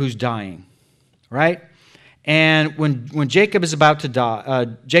Jacob, who's dying, right? And when Jacob is about to die,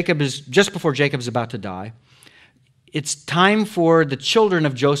 just before Jacob is about to die, it's time for the children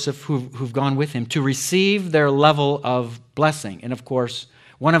of Joseph who've gone with him to receive their level of blessing. And of course,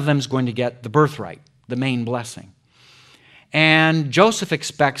 one of them is going to get the birthright, the main blessing. And Joseph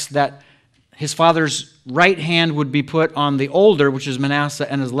expects that his father's right hand would be put on the older, which is Manasseh,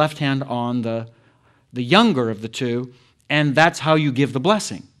 and his left hand on the younger of the two, and that's how you give the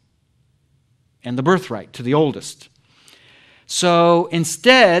blessing and the birthright to the oldest. So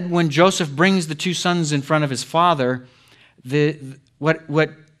instead, when Joseph brings the two sons in front of his father, what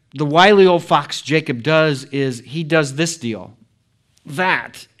the wily old fox Jacob does is he does this deal,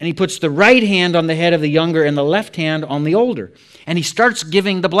 and he puts the right hand on the head of the younger and the left hand on the older, and he starts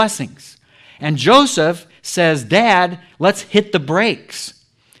giving the blessings. And Joseph says, "Dad, let's hit the brakes.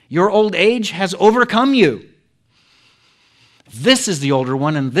 Your old age has overcome you. This is the older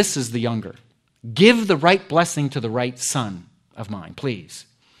one and this is the younger. Give the right blessing to the right son of mine, please."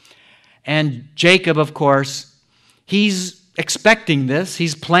 And Jacob, of course, he's expecting this.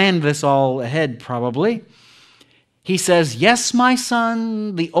 He's planned this all ahead, probably. He says, "Yes, my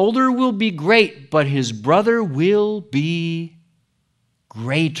son, the older will be great, but his brother will be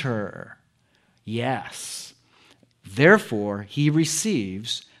greater." Yes. Therefore, he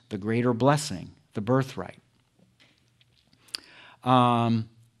receives the greater blessing, the birthright. So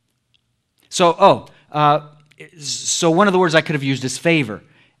one of the words I could have used is favor.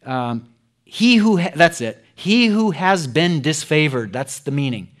 That's it. He who has been disfavored. That's the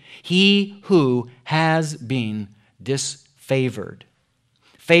meaning. He who has been disfavored.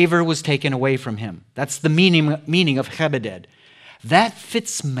 Favor was taken away from him. That's the meaning of Chebeded. That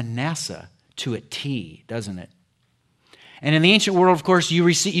fits Manasseh to a T, doesn't it? And in the ancient world, of course,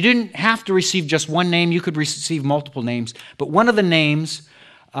 you didn't have to receive just one name. You could receive multiple names. But one of the names,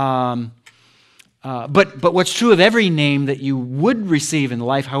 but what's true of every name that you would receive in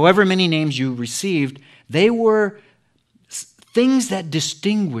life, however many names you received, they were things that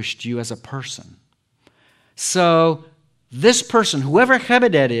distinguished you as a person. So this person, whoever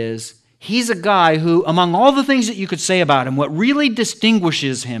Chebeded is, he's a guy who, among all the things that you could say about him, what really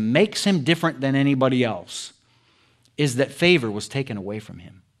distinguishes him, makes him different than anybody else, is that favor was taken away from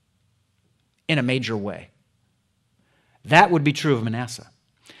him in a major way. That would be true of Manasseh.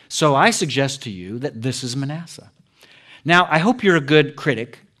 So I suggest to you that this is Manasseh. Now, I hope you're a good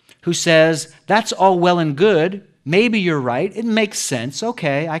critic who says, that's all well and good. Maybe you're right. It makes sense.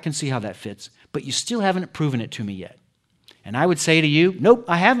 Okay, I can see how that fits. But you still haven't proven it to me yet. And I would say to you, nope,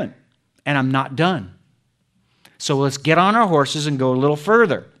 I haven't. And I'm not done. So let's get on our horses and go a little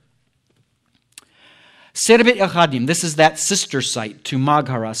further. Serbit Echadim, this is that sister site to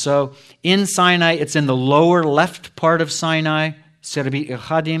Maghara. So in Sinai, it's in the lower left part of Sinai, Serbit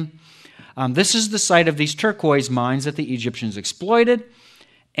Echadim. This is the site of these turquoise mines that the Egyptians exploited.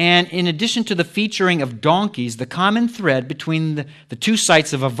 And in addition to the featuring of donkeys, the common thread between the two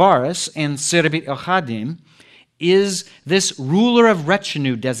sites of Avaris and Serbit Echadim is this ruler of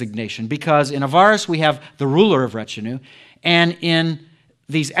retinue designation, because in Avaris we have the ruler of retinue, and in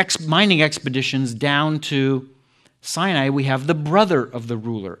these mining expeditions down to Sinai, we have the brother of the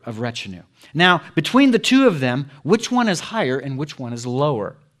ruler of retinue. Now, between the two of them, which one is higher and which one is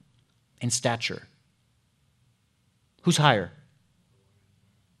lower in stature? Who's higher?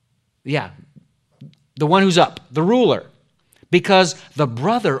 Yeah, the one who's up, the ruler. Because the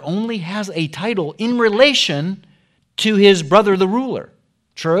brother only has a title in relation to his brother, the ruler.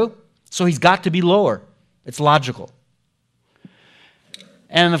 True? So he's got to be lower. It's logical.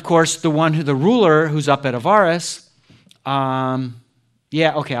 And of course, the ruler who's up at Avaris, I'll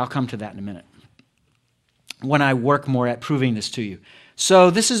come to that in a minute when I work more at proving this to you.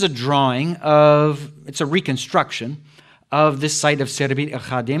 So this is a drawing it's a reconstruction of this site of Serbit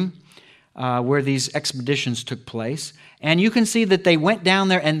Echadim, where these expeditions took place. And you can see that they went down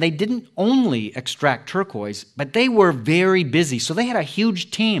there and they didn't only extract turquoise, but they were very busy. So they had a huge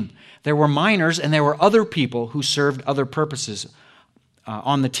team. There were miners and there were other people who served other purposes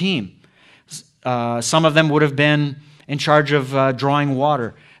on the team. Some of them would have been in charge of drawing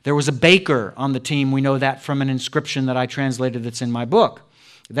water. There was a baker on the team. We know that from an inscription that I translated that's in my book.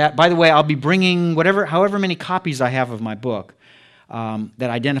 That, by the way, I'll be bringing however many copies I have of my book that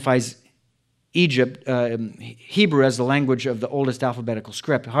identifies Egypt, Hebrew as the language of the oldest alphabetical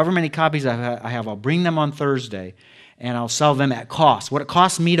script. However many copies I have, I'll bring them on Thursday, and I'll sell them at cost. What it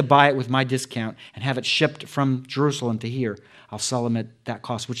costs me to buy it with my discount and have it shipped from Jerusalem to here, I'll sell them at that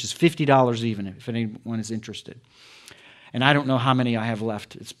cost, which is $50 even, if anyone is interested. And I don't know how many I have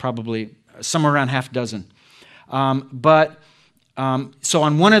left. It's probably somewhere around half a dozen. So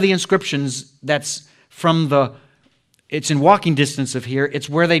on one of the inscriptions that's it's in walking distance of here, it's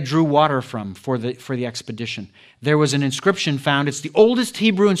where they drew water from for the expedition. There was an inscription found. It's the oldest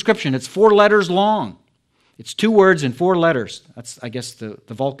Hebrew inscription. It's 4 letters long. It's 2 words and 4 letters. That's, I guess, the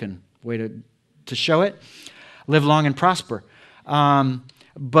Vulcan way to show it. Live long and prosper.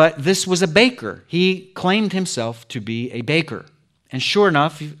 But this was a baker. He claimed himself to be a baker. And sure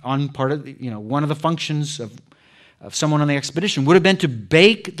enough, on part of one of the functions of someone on the expedition would have been to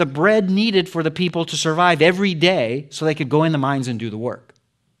bake the bread needed for the people to survive every day so they could go in the mines and do the work.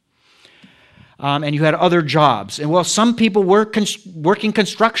 And you had other jobs. And well, some people were working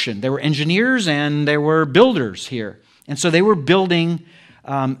construction. There were engineers and there were builders here. And so they were building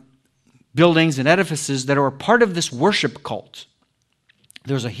buildings and edifices that were part of this worship cult.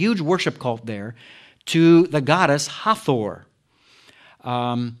 There's a huge worship cult there to the goddess Hathor.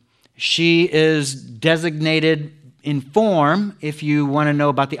 She is designated in form, if you want to know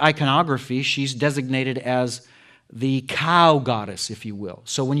about the iconography, she's designated as the cow goddess, if you will.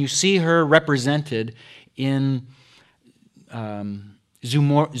 So when you see her represented in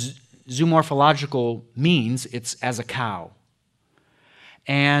zoomorphological means, it's as a cow.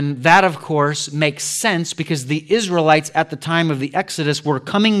 And that, of course, makes sense because the Israelites at the time of the Exodus were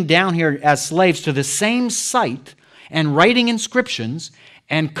coming down here as slaves to the same site and writing inscriptions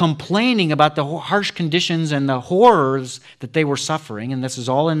and complaining about the harsh conditions and the horrors that they were suffering. And this is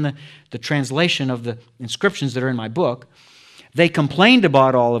all in the translation of the inscriptions that are in my book. They complained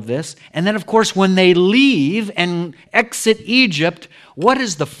about all of this. And then, of course, when they leave and exit Egypt, what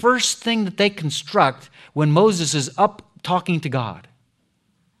is the first thing that they construct when Moses is up talking to God?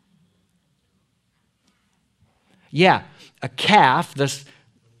 Yeah, a calf, the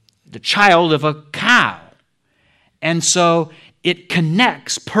child of a cow. And so it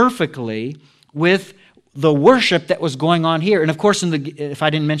connects perfectly with the worship that was going on here. And of course, if I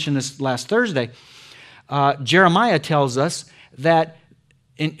didn't mention this last Thursday, Jeremiah tells us that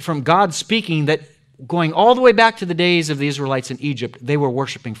from God speaking that going all the way back to the days of the Israelites in Egypt, they were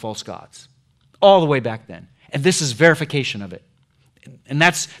worshiping false gods. All the way back then. And this is verification of it. And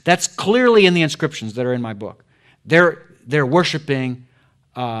that's clearly in the inscriptions that are in my book. They're worshiping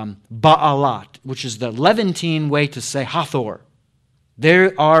Baalat, which is the Levantine way to say Hathor.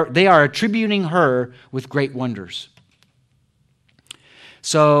 They are attributing her with great wonders.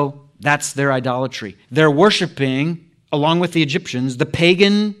 So that's their idolatry. They're worshiping, along with the Egyptians, the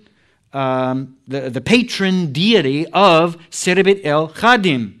pagan, the patron deity of Serebet el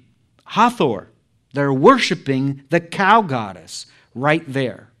Chadim, Hathor. They're worshiping the cow goddess right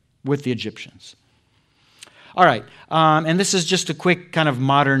there with the Egyptians. All right, and this is just a quick kind of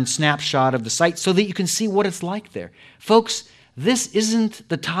modern snapshot of the site so that you can see what it's like there. Folks, this isn't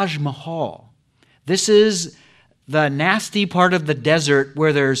the Taj Mahal. This is the nasty part of the desert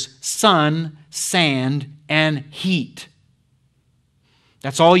where there's sun, sand, and heat.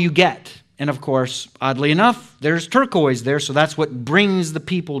 That's all you get. And of course, oddly enough, there's turquoise there, so that's what brings the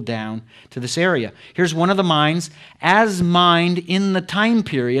people down to this area. Here's one of the mines as mined in the time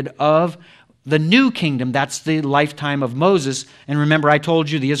period of the new kingdom. That's the lifetime of Moses. And remember, I told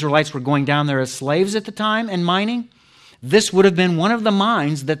you the Israelites were going down there as slaves at the time and mining. This would have been one of the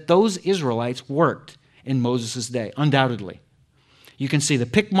mines that those Israelites worked in Moses' day, undoubtedly. You can see the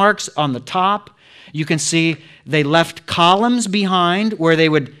pick marks on the top. You can see they left columns behind where they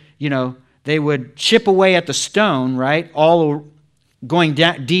would chip away at the stone, right? All going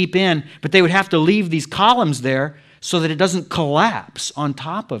deep in, but they would have to leave these columns there so that it doesn't collapse on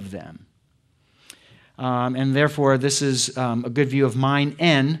top of them. And therefore, this is a good view of mine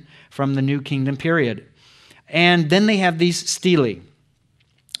N from the New Kingdom period. And then they have these stelae.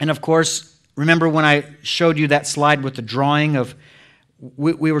 And of course, remember when I showed you that slide with the drawing of,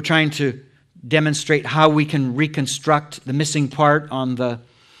 we were trying to demonstrate how we can reconstruct the missing part on the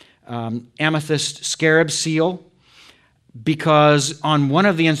amethyst scarab seal, because on one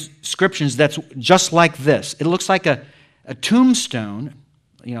of the inscriptions that's just like this. It looks like a tombstone,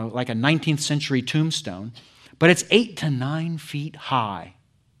 like a 19th century tombstone, but it's 8 to 9 feet high.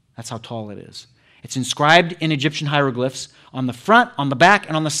 That's how tall it is. It's inscribed in Egyptian hieroglyphs on the front, on the back,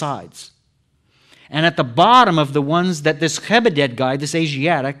 and on the sides. And at the bottom of the ones that this Chebeded guy, this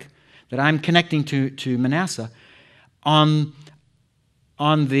Asiatic, that I'm connecting to Manasseh, on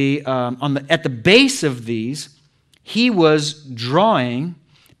at the base of these, he was drawing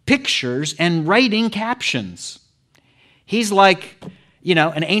pictures and writing captions. He's like,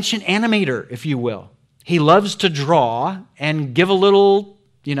 an ancient animator, if you will. He loves to draw and give a little,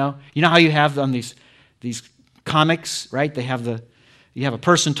 you know how you have on these comics, right? You have a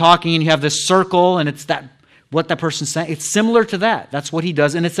person talking and you have this circle and it's what that person's saying. It's similar to that. That's what he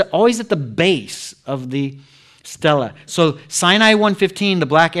does. And it's always at the base of the stela. So Sinai 115, the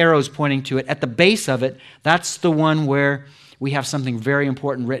black arrow is pointing to it. At the base of it, that's the one where we have something very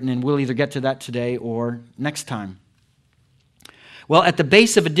important written, and we'll either get to that today or next time. Well, at the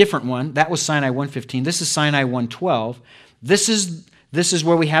base of a different one, that was Sinai 115. This is Sinai 112. This is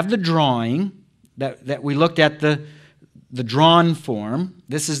where we have the drawing that we looked at, the drawn form.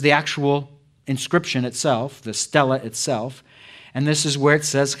 This is the actual inscription itself, the stela itself. And this is where it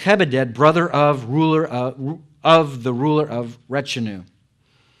says, Chebeded, brother of the ruler of Retzinu.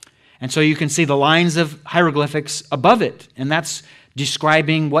 And so you can see the lines of hieroglyphics above it, and that's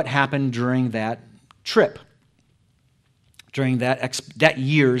describing what happened during that trip, during that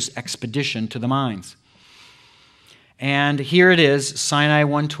year's expedition to the mines. And here it is, Sinai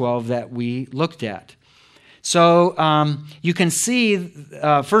 112 that we looked at. So you can see,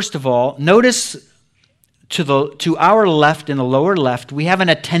 first of all, notice to our left, in the lower left, we have an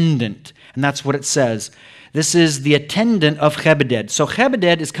attendant, and that's what it says. This is the attendant of Chebeded. So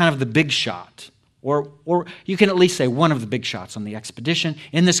Chebeded is kind of the big shot, or you can at least say one of the big shots on the expedition.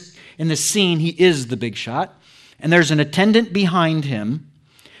 In this scene, he is the big shot, and there's an attendant behind him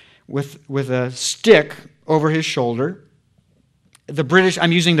with a stick over his shoulder.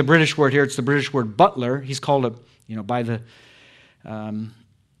 I'm using the British word here. It's the British word butler. He's called by the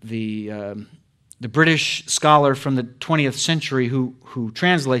British scholar from the 20th century who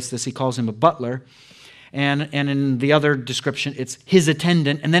translates this. He calls him a butler. And in the other description, it's his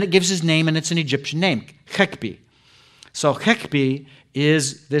attendant, and then it gives his name, and it's an Egyptian name, Chekbi. So Chekbi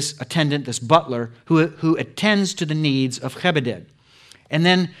is this attendant, this butler, who attends to the needs of Chebeded. And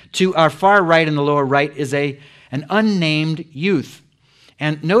then to our far right, in the lower right, is an unnamed youth.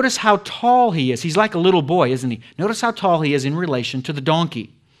 And notice how tall he is. He's like a little boy, isn't he? Notice how tall he is in relation to the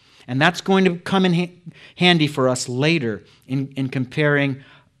donkey. And that's going to come in handy for us later in comparing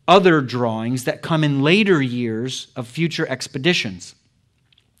other drawings that come in later years of future expeditions.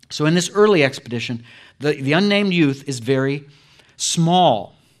 So in this early expedition, the unnamed youth is very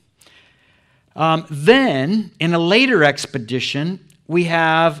small. Then, in a later expedition,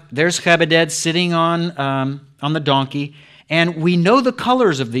 there's Chebeded sitting on the donkey, and we know the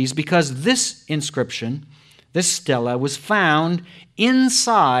colors of these because this inscription, this stela, was found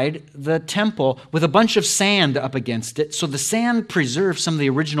inside the temple with a bunch of sand up against it. So the sand preserved some of the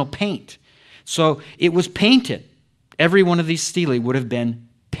original paint. So it was painted. Every one of these stelae would have been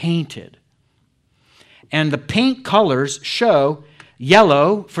painted. And the paint colors show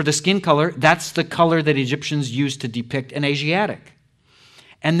yellow for the skin color. That's the color that Egyptians used to depict an Asiatic.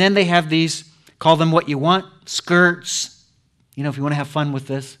 And then they have these, call them what you want, skirts. If you want to have fun with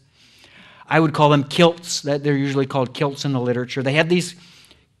this. I would call them kilts. They're usually called kilts in the literature. They had these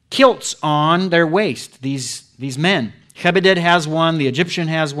kilts on their waist, these men. Chebeded has one, the Egyptian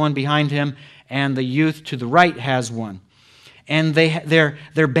has one behind him, and the youth to the right has one. And they're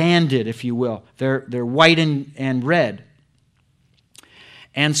banded, if you will. They're white and red.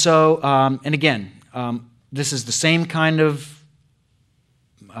 And so, and again, this is the same kind of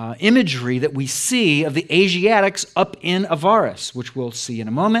imagery that we see of the Asiatics up in Avaris, which we'll see in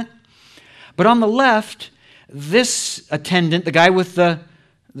a moment. But on the left, this attendant, the guy with the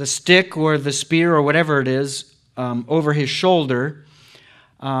stick or the spear or whatever it is over his shoulder,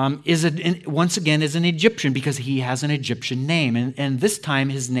 once again is an Egyptian because he has an Egyptian name. And this time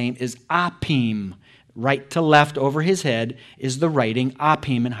his name is Apim. Right to left over his head is the writing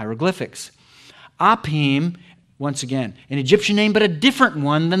Apim in hieroglyphics. Apim, once again, an Egyptian name, but a different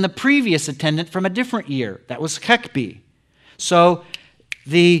one than the previous attendant from a different year. That was Chekbi. So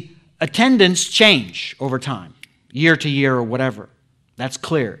the attendants change over time, year to year or whatever. That's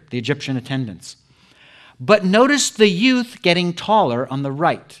clear, the Egyptian attendants. But notice the youth getting taller on the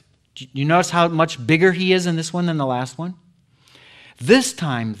right. You notice how much bigger he is in this one than the last one? This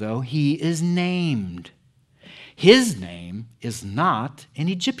time, though, he is named. His name is not an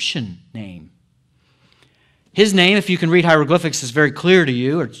Egyptian name. His name, if you can read hieroglyphics, is very clear to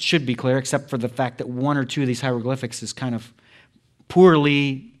you, or it should be clear, except for the fact that one or two of these hieroglyphics is kind of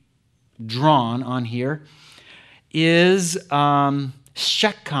poorly drawn on here, is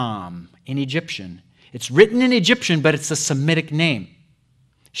Shechem in Egyptian. It's written in Egyptian, but it's a Semitic name.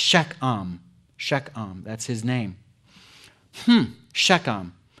 Shechem, that's his name.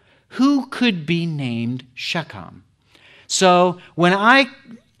 Shechem. Who could be named Shechem? So when I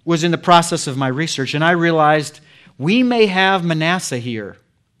was in the process of my research and I realized we may have Manasseh here,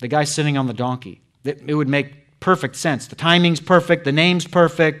 the guy sitting on the donkey. It would make perfect sense. The timing's perfect, the name's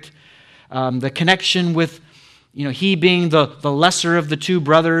perfect, the connection with, he being the lesser of the two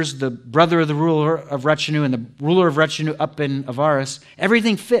brothers, the brother of the ruler of Retzinu and the ruler of Retzinu up in Avaris,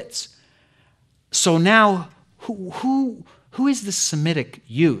 everything fits. So now, who is the Semitic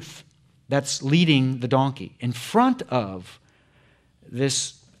youth that's leading the donkey in front of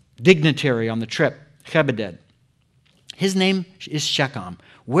this dignitary on the trip, Chebeded? His name is Shechem.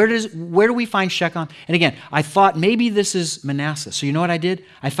 Where do we find Shechem? And again, I thought maybe this is Manasseh. So you know what I did?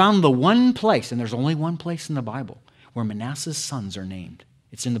 I found the one place, and there's only one place in the Bible, where Manasseh's sons are named.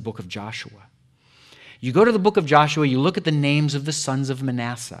 It's in the book of Joshua. You go to the book of Joshua, you look at the names of the sons of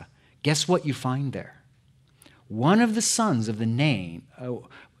Manasseh. Guess what you find there? One of the sons of the name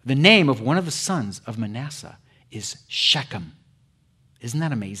of one of the sons of Manasseh is Shechem. Isn't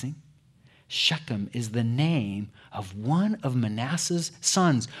that amazing? Shechem is the name of one of Manasseh's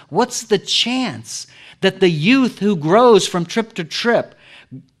sons. What's the chance that the youth who grows from trip to trip,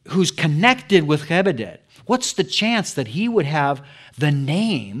 who's connected with Chebeded, what's the chance that he would have the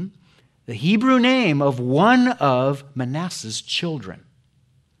name, the Hebrew name of one of Manasseh's children?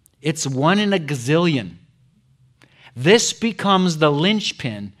 It's 1 in a gazillion. This becomes the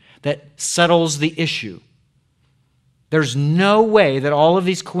linchpin that settles the issue. There's no way that all of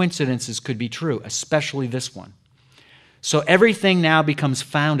these coincidences could be true, especially this one. So everything now becomes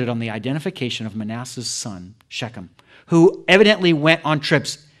founded on the identification of Manasseh's son, Shechem, who evidently went on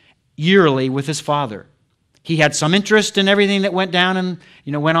trips yearly with his father. He had some interest in everything that went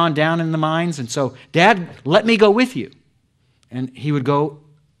on down in the mines, and so, Dad, let me go with you. And he would go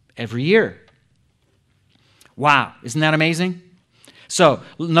every year. Wow, isn't that amazing? So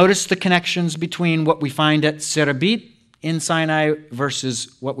notice the connections between what we find at Serabit in Sinai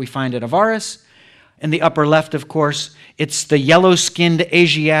versus what we find at Avaris. In the upper left, of course, it's the yellow-skinned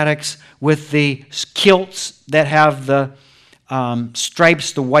Asiatics with the kilts that have the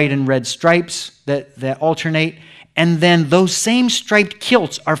stripes, the white and red stripes that alternate. And then those same striped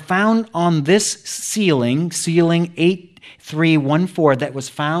kilts are found on this ceiling 8314, that was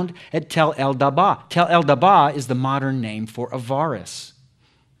found at Tel El Dabah. Tel El Dabah is the modern name for Avaris.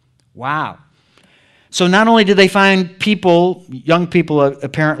 Wow. So not only did they find people, young people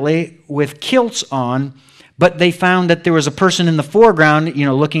apparently, with kilts on, but they found that there was a person in the foreground,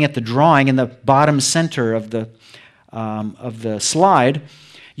 looking at the drawing in the bottom center of the slide.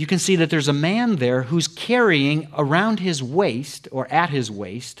 You can see that there's a man there who's carrying around his waist, or at his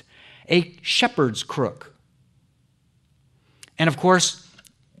waist, a shepherd's crook. And of course,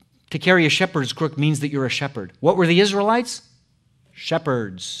 to carry a shepherd's crook means that you're a shepherd. What were the Israelites?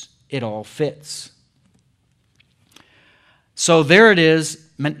 Shepherds. It all fits. So there it is,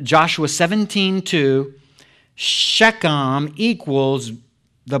 Joshua 17:2. Shechem equals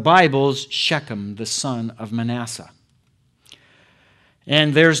the Bible's Shechem, the son of Manasseh.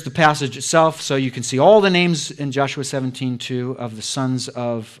 And there's the passage itself, so you can see all the names in Joshua 17:2 of the sons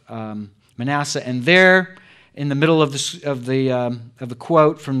of Manasseh. And there, in the middle of the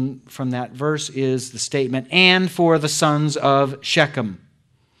quote from that verse, is the statement, "And for the sons of Shechem."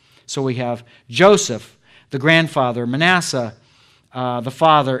 So we have Joseph, the grandfather, Manasseh, the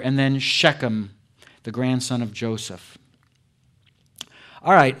father, and then Shechem, the grandson of Joseph.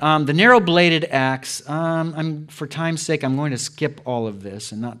 All right, the narrow-bladed axe, for time's sake, I'm going to skip all of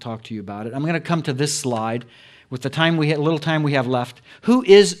this and not talk to you about it. I'm going to come to this slide with the little time we have left. Who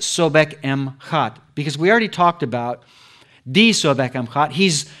is Sobek Em Chat? Because we already talked about the Sobek Em Chat.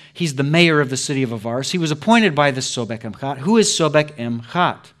 He's the mayor of the city of Avaris. He was appointed by this Sobek Em Chat. Who is Sobek Em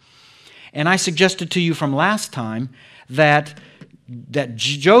Chat? And I suggested to you from last time that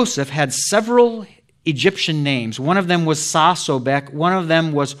Joseph had several Egyptian names. One of them was Sa-Sobek. One of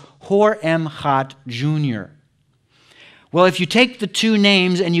them was Hor-Em-Chat Jr. Well, if you take the two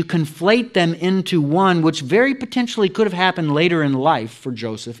names and you conflate them into one, which very potentially could have happened later in life for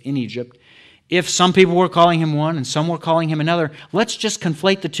Joseph in Egypt, if some people were calling him one and some were calling him another, let's just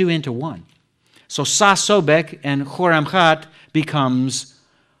conflate the two into one. So Sa-Sobek and Hor-Em-Chat becomes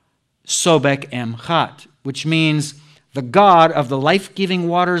Sobek Em Chat, which means the God of the life-giving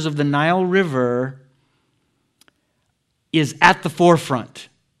waters of the Nile River is at the forefront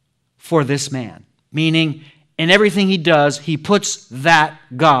for this man. Meaning, in everything he does, he puts that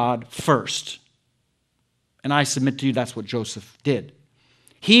God first. And I submit to you that's what Joseph did.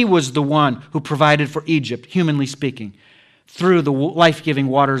 He was the one who provided for Egypt, humanly speaking, through the life-giving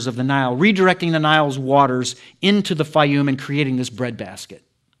waters of the Nile, redirecting the Nile's waters into the Fayum and creating this breadbasket.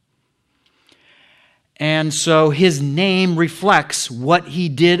 And so his name reflects what he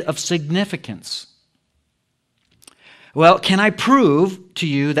did of significance. Well, can I prove to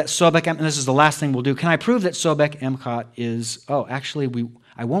you that Sobek, and this is the last thing we'll do, can I prove that Sobek Emchat is,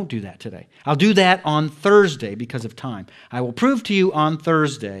 I won't do that today. I'll do that on Thursday because of time. I will prove to you on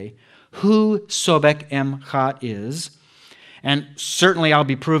Thursday who Sobek Emchat is, and certainly I'll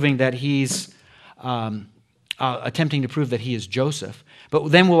be proving that he's, attempting to prove that he is Joseph.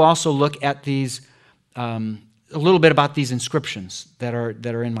 But then we'll also look at these, a little bit about these inscriptions that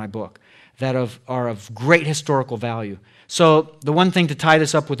are in my book that are of great historical value. So the one thing to tie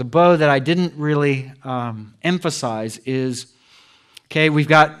this up with a bow that I didn't really emphasize is, okay, we've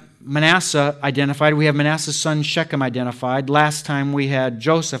got Manasseh identified. We have Manasseh's son Shechem identified. Last time we had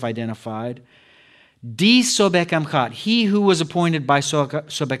Joseph identified. Di Sobek Emchat, he who was appointed by Sobek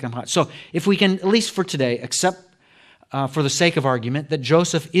Emchat. So if we can, at least for today, accept for the sake of argument that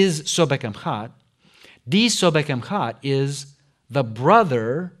Joseph is Sobek Emchat, Di Sobek Emchat is the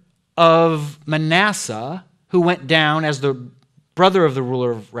brother of Manasseh, who went down as the brother of the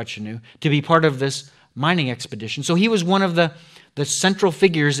ruler of Rechenu to be part of this mining expedition. So he was one of the central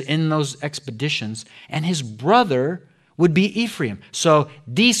figures in those expeditions, and his brother would be Ephraim. So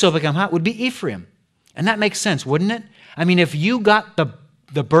Di Sobek Emchat would be Ephraim. And that makes sense, wouldn't it? I mean, if you got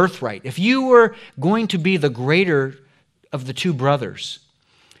the birthright, if you were going to be the greater of the two brothers,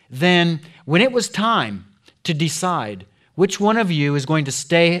 then when it was time to decide which one of you is going to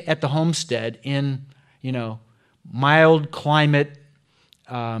stay at the homestead in, mild climate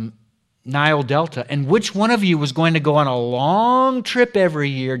Nile Delta, and which one of you was going to go on a long trip every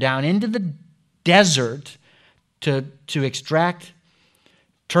year down into the desert to extract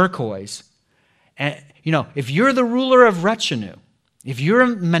turquoise. And, if you're the ruler of Rechenu, if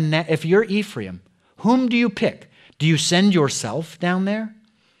you're Ephraim, whom do you pick? Do you send yourself down there,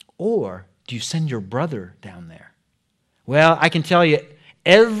 or do you send your brother down there? Well, I can tell you,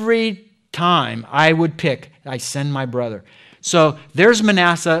 every time I would pick, I send my brother. So there's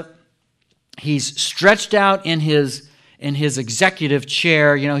Manasseh. He's stretched out in his executive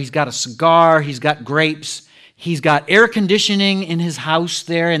chair. He's got a cigar. He's got grapes. He's got air conditioning in his house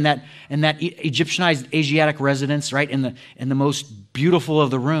there in that Egyptianized Asiatic residence, right, in the most beautiful of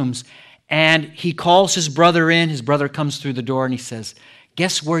the rooms. And he calls his brother in. His brother comes through the door and he says,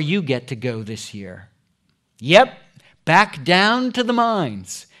 "Guess where you get to go this year?" "Yep, back down to the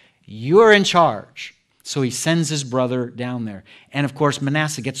mines. You're in charge." So he sends his brother down there. And of course,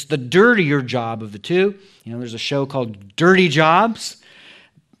 Manasseh gets the dirtier job of the two. There's a show called Dirty Jobs.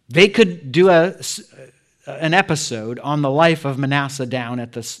 They could do an episode on the life of Manasseh down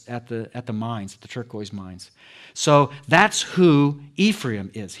at the mines, at the turquoise mines. So that's who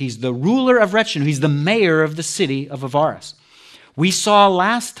Ephraim is. He's the ruler of Rechenu. He's the mayor of the city of Avaris. We saw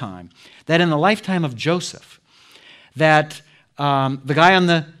last time that in the lifetime of Joseph, that the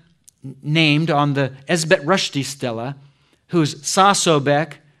guy named on the Esbet Rushdi stela, who's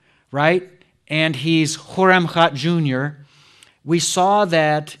Sasobek, right, and he's Horemchat Jr., we saw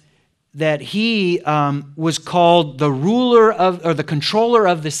that he was called the ruler of, or the controller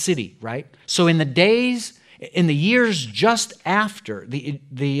of the city, right? So in the years just after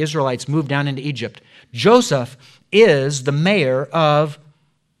the Israelites moved down into Egypt, Joseph is the mayor of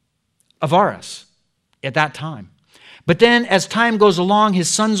Avaris at that time. But then as time goes along, his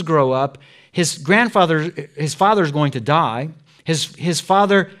sons grow up. His father is going to die. His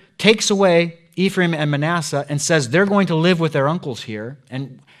father takes away Ephraim and Manasseh and says they're going to live with their uncles here.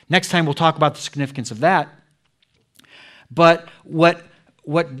 And next time we'll talk about the significance of that. But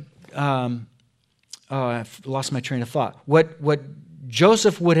I've lost my train of thought. What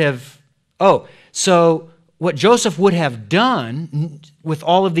Joseph would have done with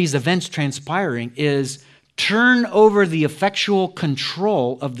all of these events transpiring is turn over the effectual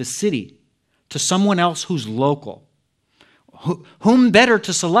control of the city to someone else who's local. Whom better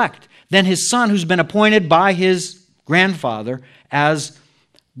to select than his son, who's been appointed by his grandfather as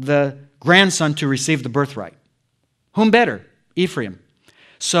the grandson to receive the birthright? Whom better? Ephraim.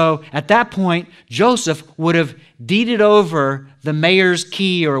 So at that point, Joseph would have deeded over the mayor's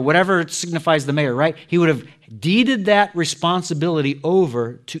key, or whatever signifies the mayor, right? He would have deeded that responsibility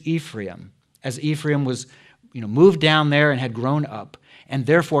over to Ephraim, as Ephraim was moved down there and had grown up. And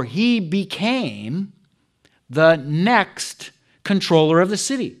therefore, he became the next controller of the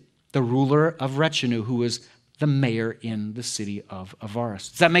city, the ruler of Rechenu, who was the mayor in the city of Avaris.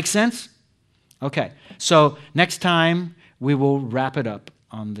 Does that make sense? Okay, so next time we will wrap it up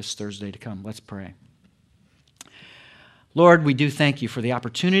on this Thursday to come. Let's pray. Lord, we do thank you for the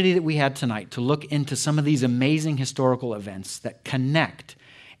opportunity that we had tonight to look into some of these amazing historical events that connect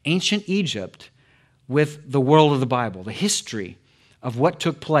ancient Egypt with the world of the Bible, the history of what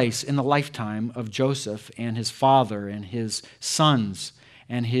took place in the lifetime of Joseph and his father and his sons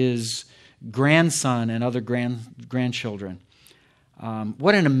and his grandson and other grandchildren.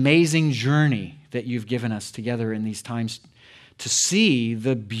 What an amazing journey that you've given us together in these times to see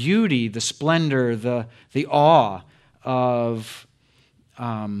the beauty, the splendor, the awe of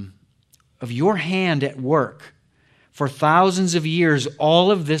your hand at work. For thousands of years,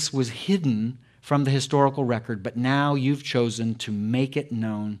 all of this was hidden from the historical record, but now you've chosen to make it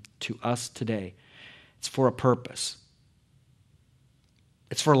known to us today. It's for a purpose.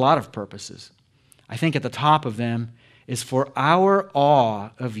 It's for a lot of purposes. I think at the top of them is for our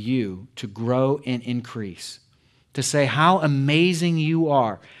awe of you to grow and increase, to say how amazing you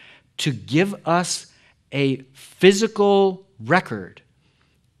are, to give us a physical record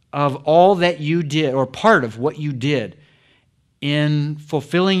of all that you did, or part of what you did in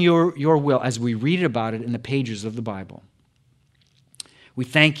fulfilling your will as we read about it in the pages of the Bible. We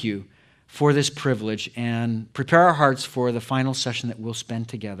thank you for this privilege and prepare our hearts for the final session that we'll spend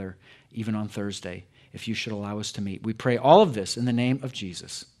together even on Thursday, if you should allow us to meet. We pray all of this in the name of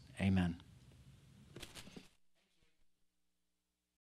Jesus. Amen.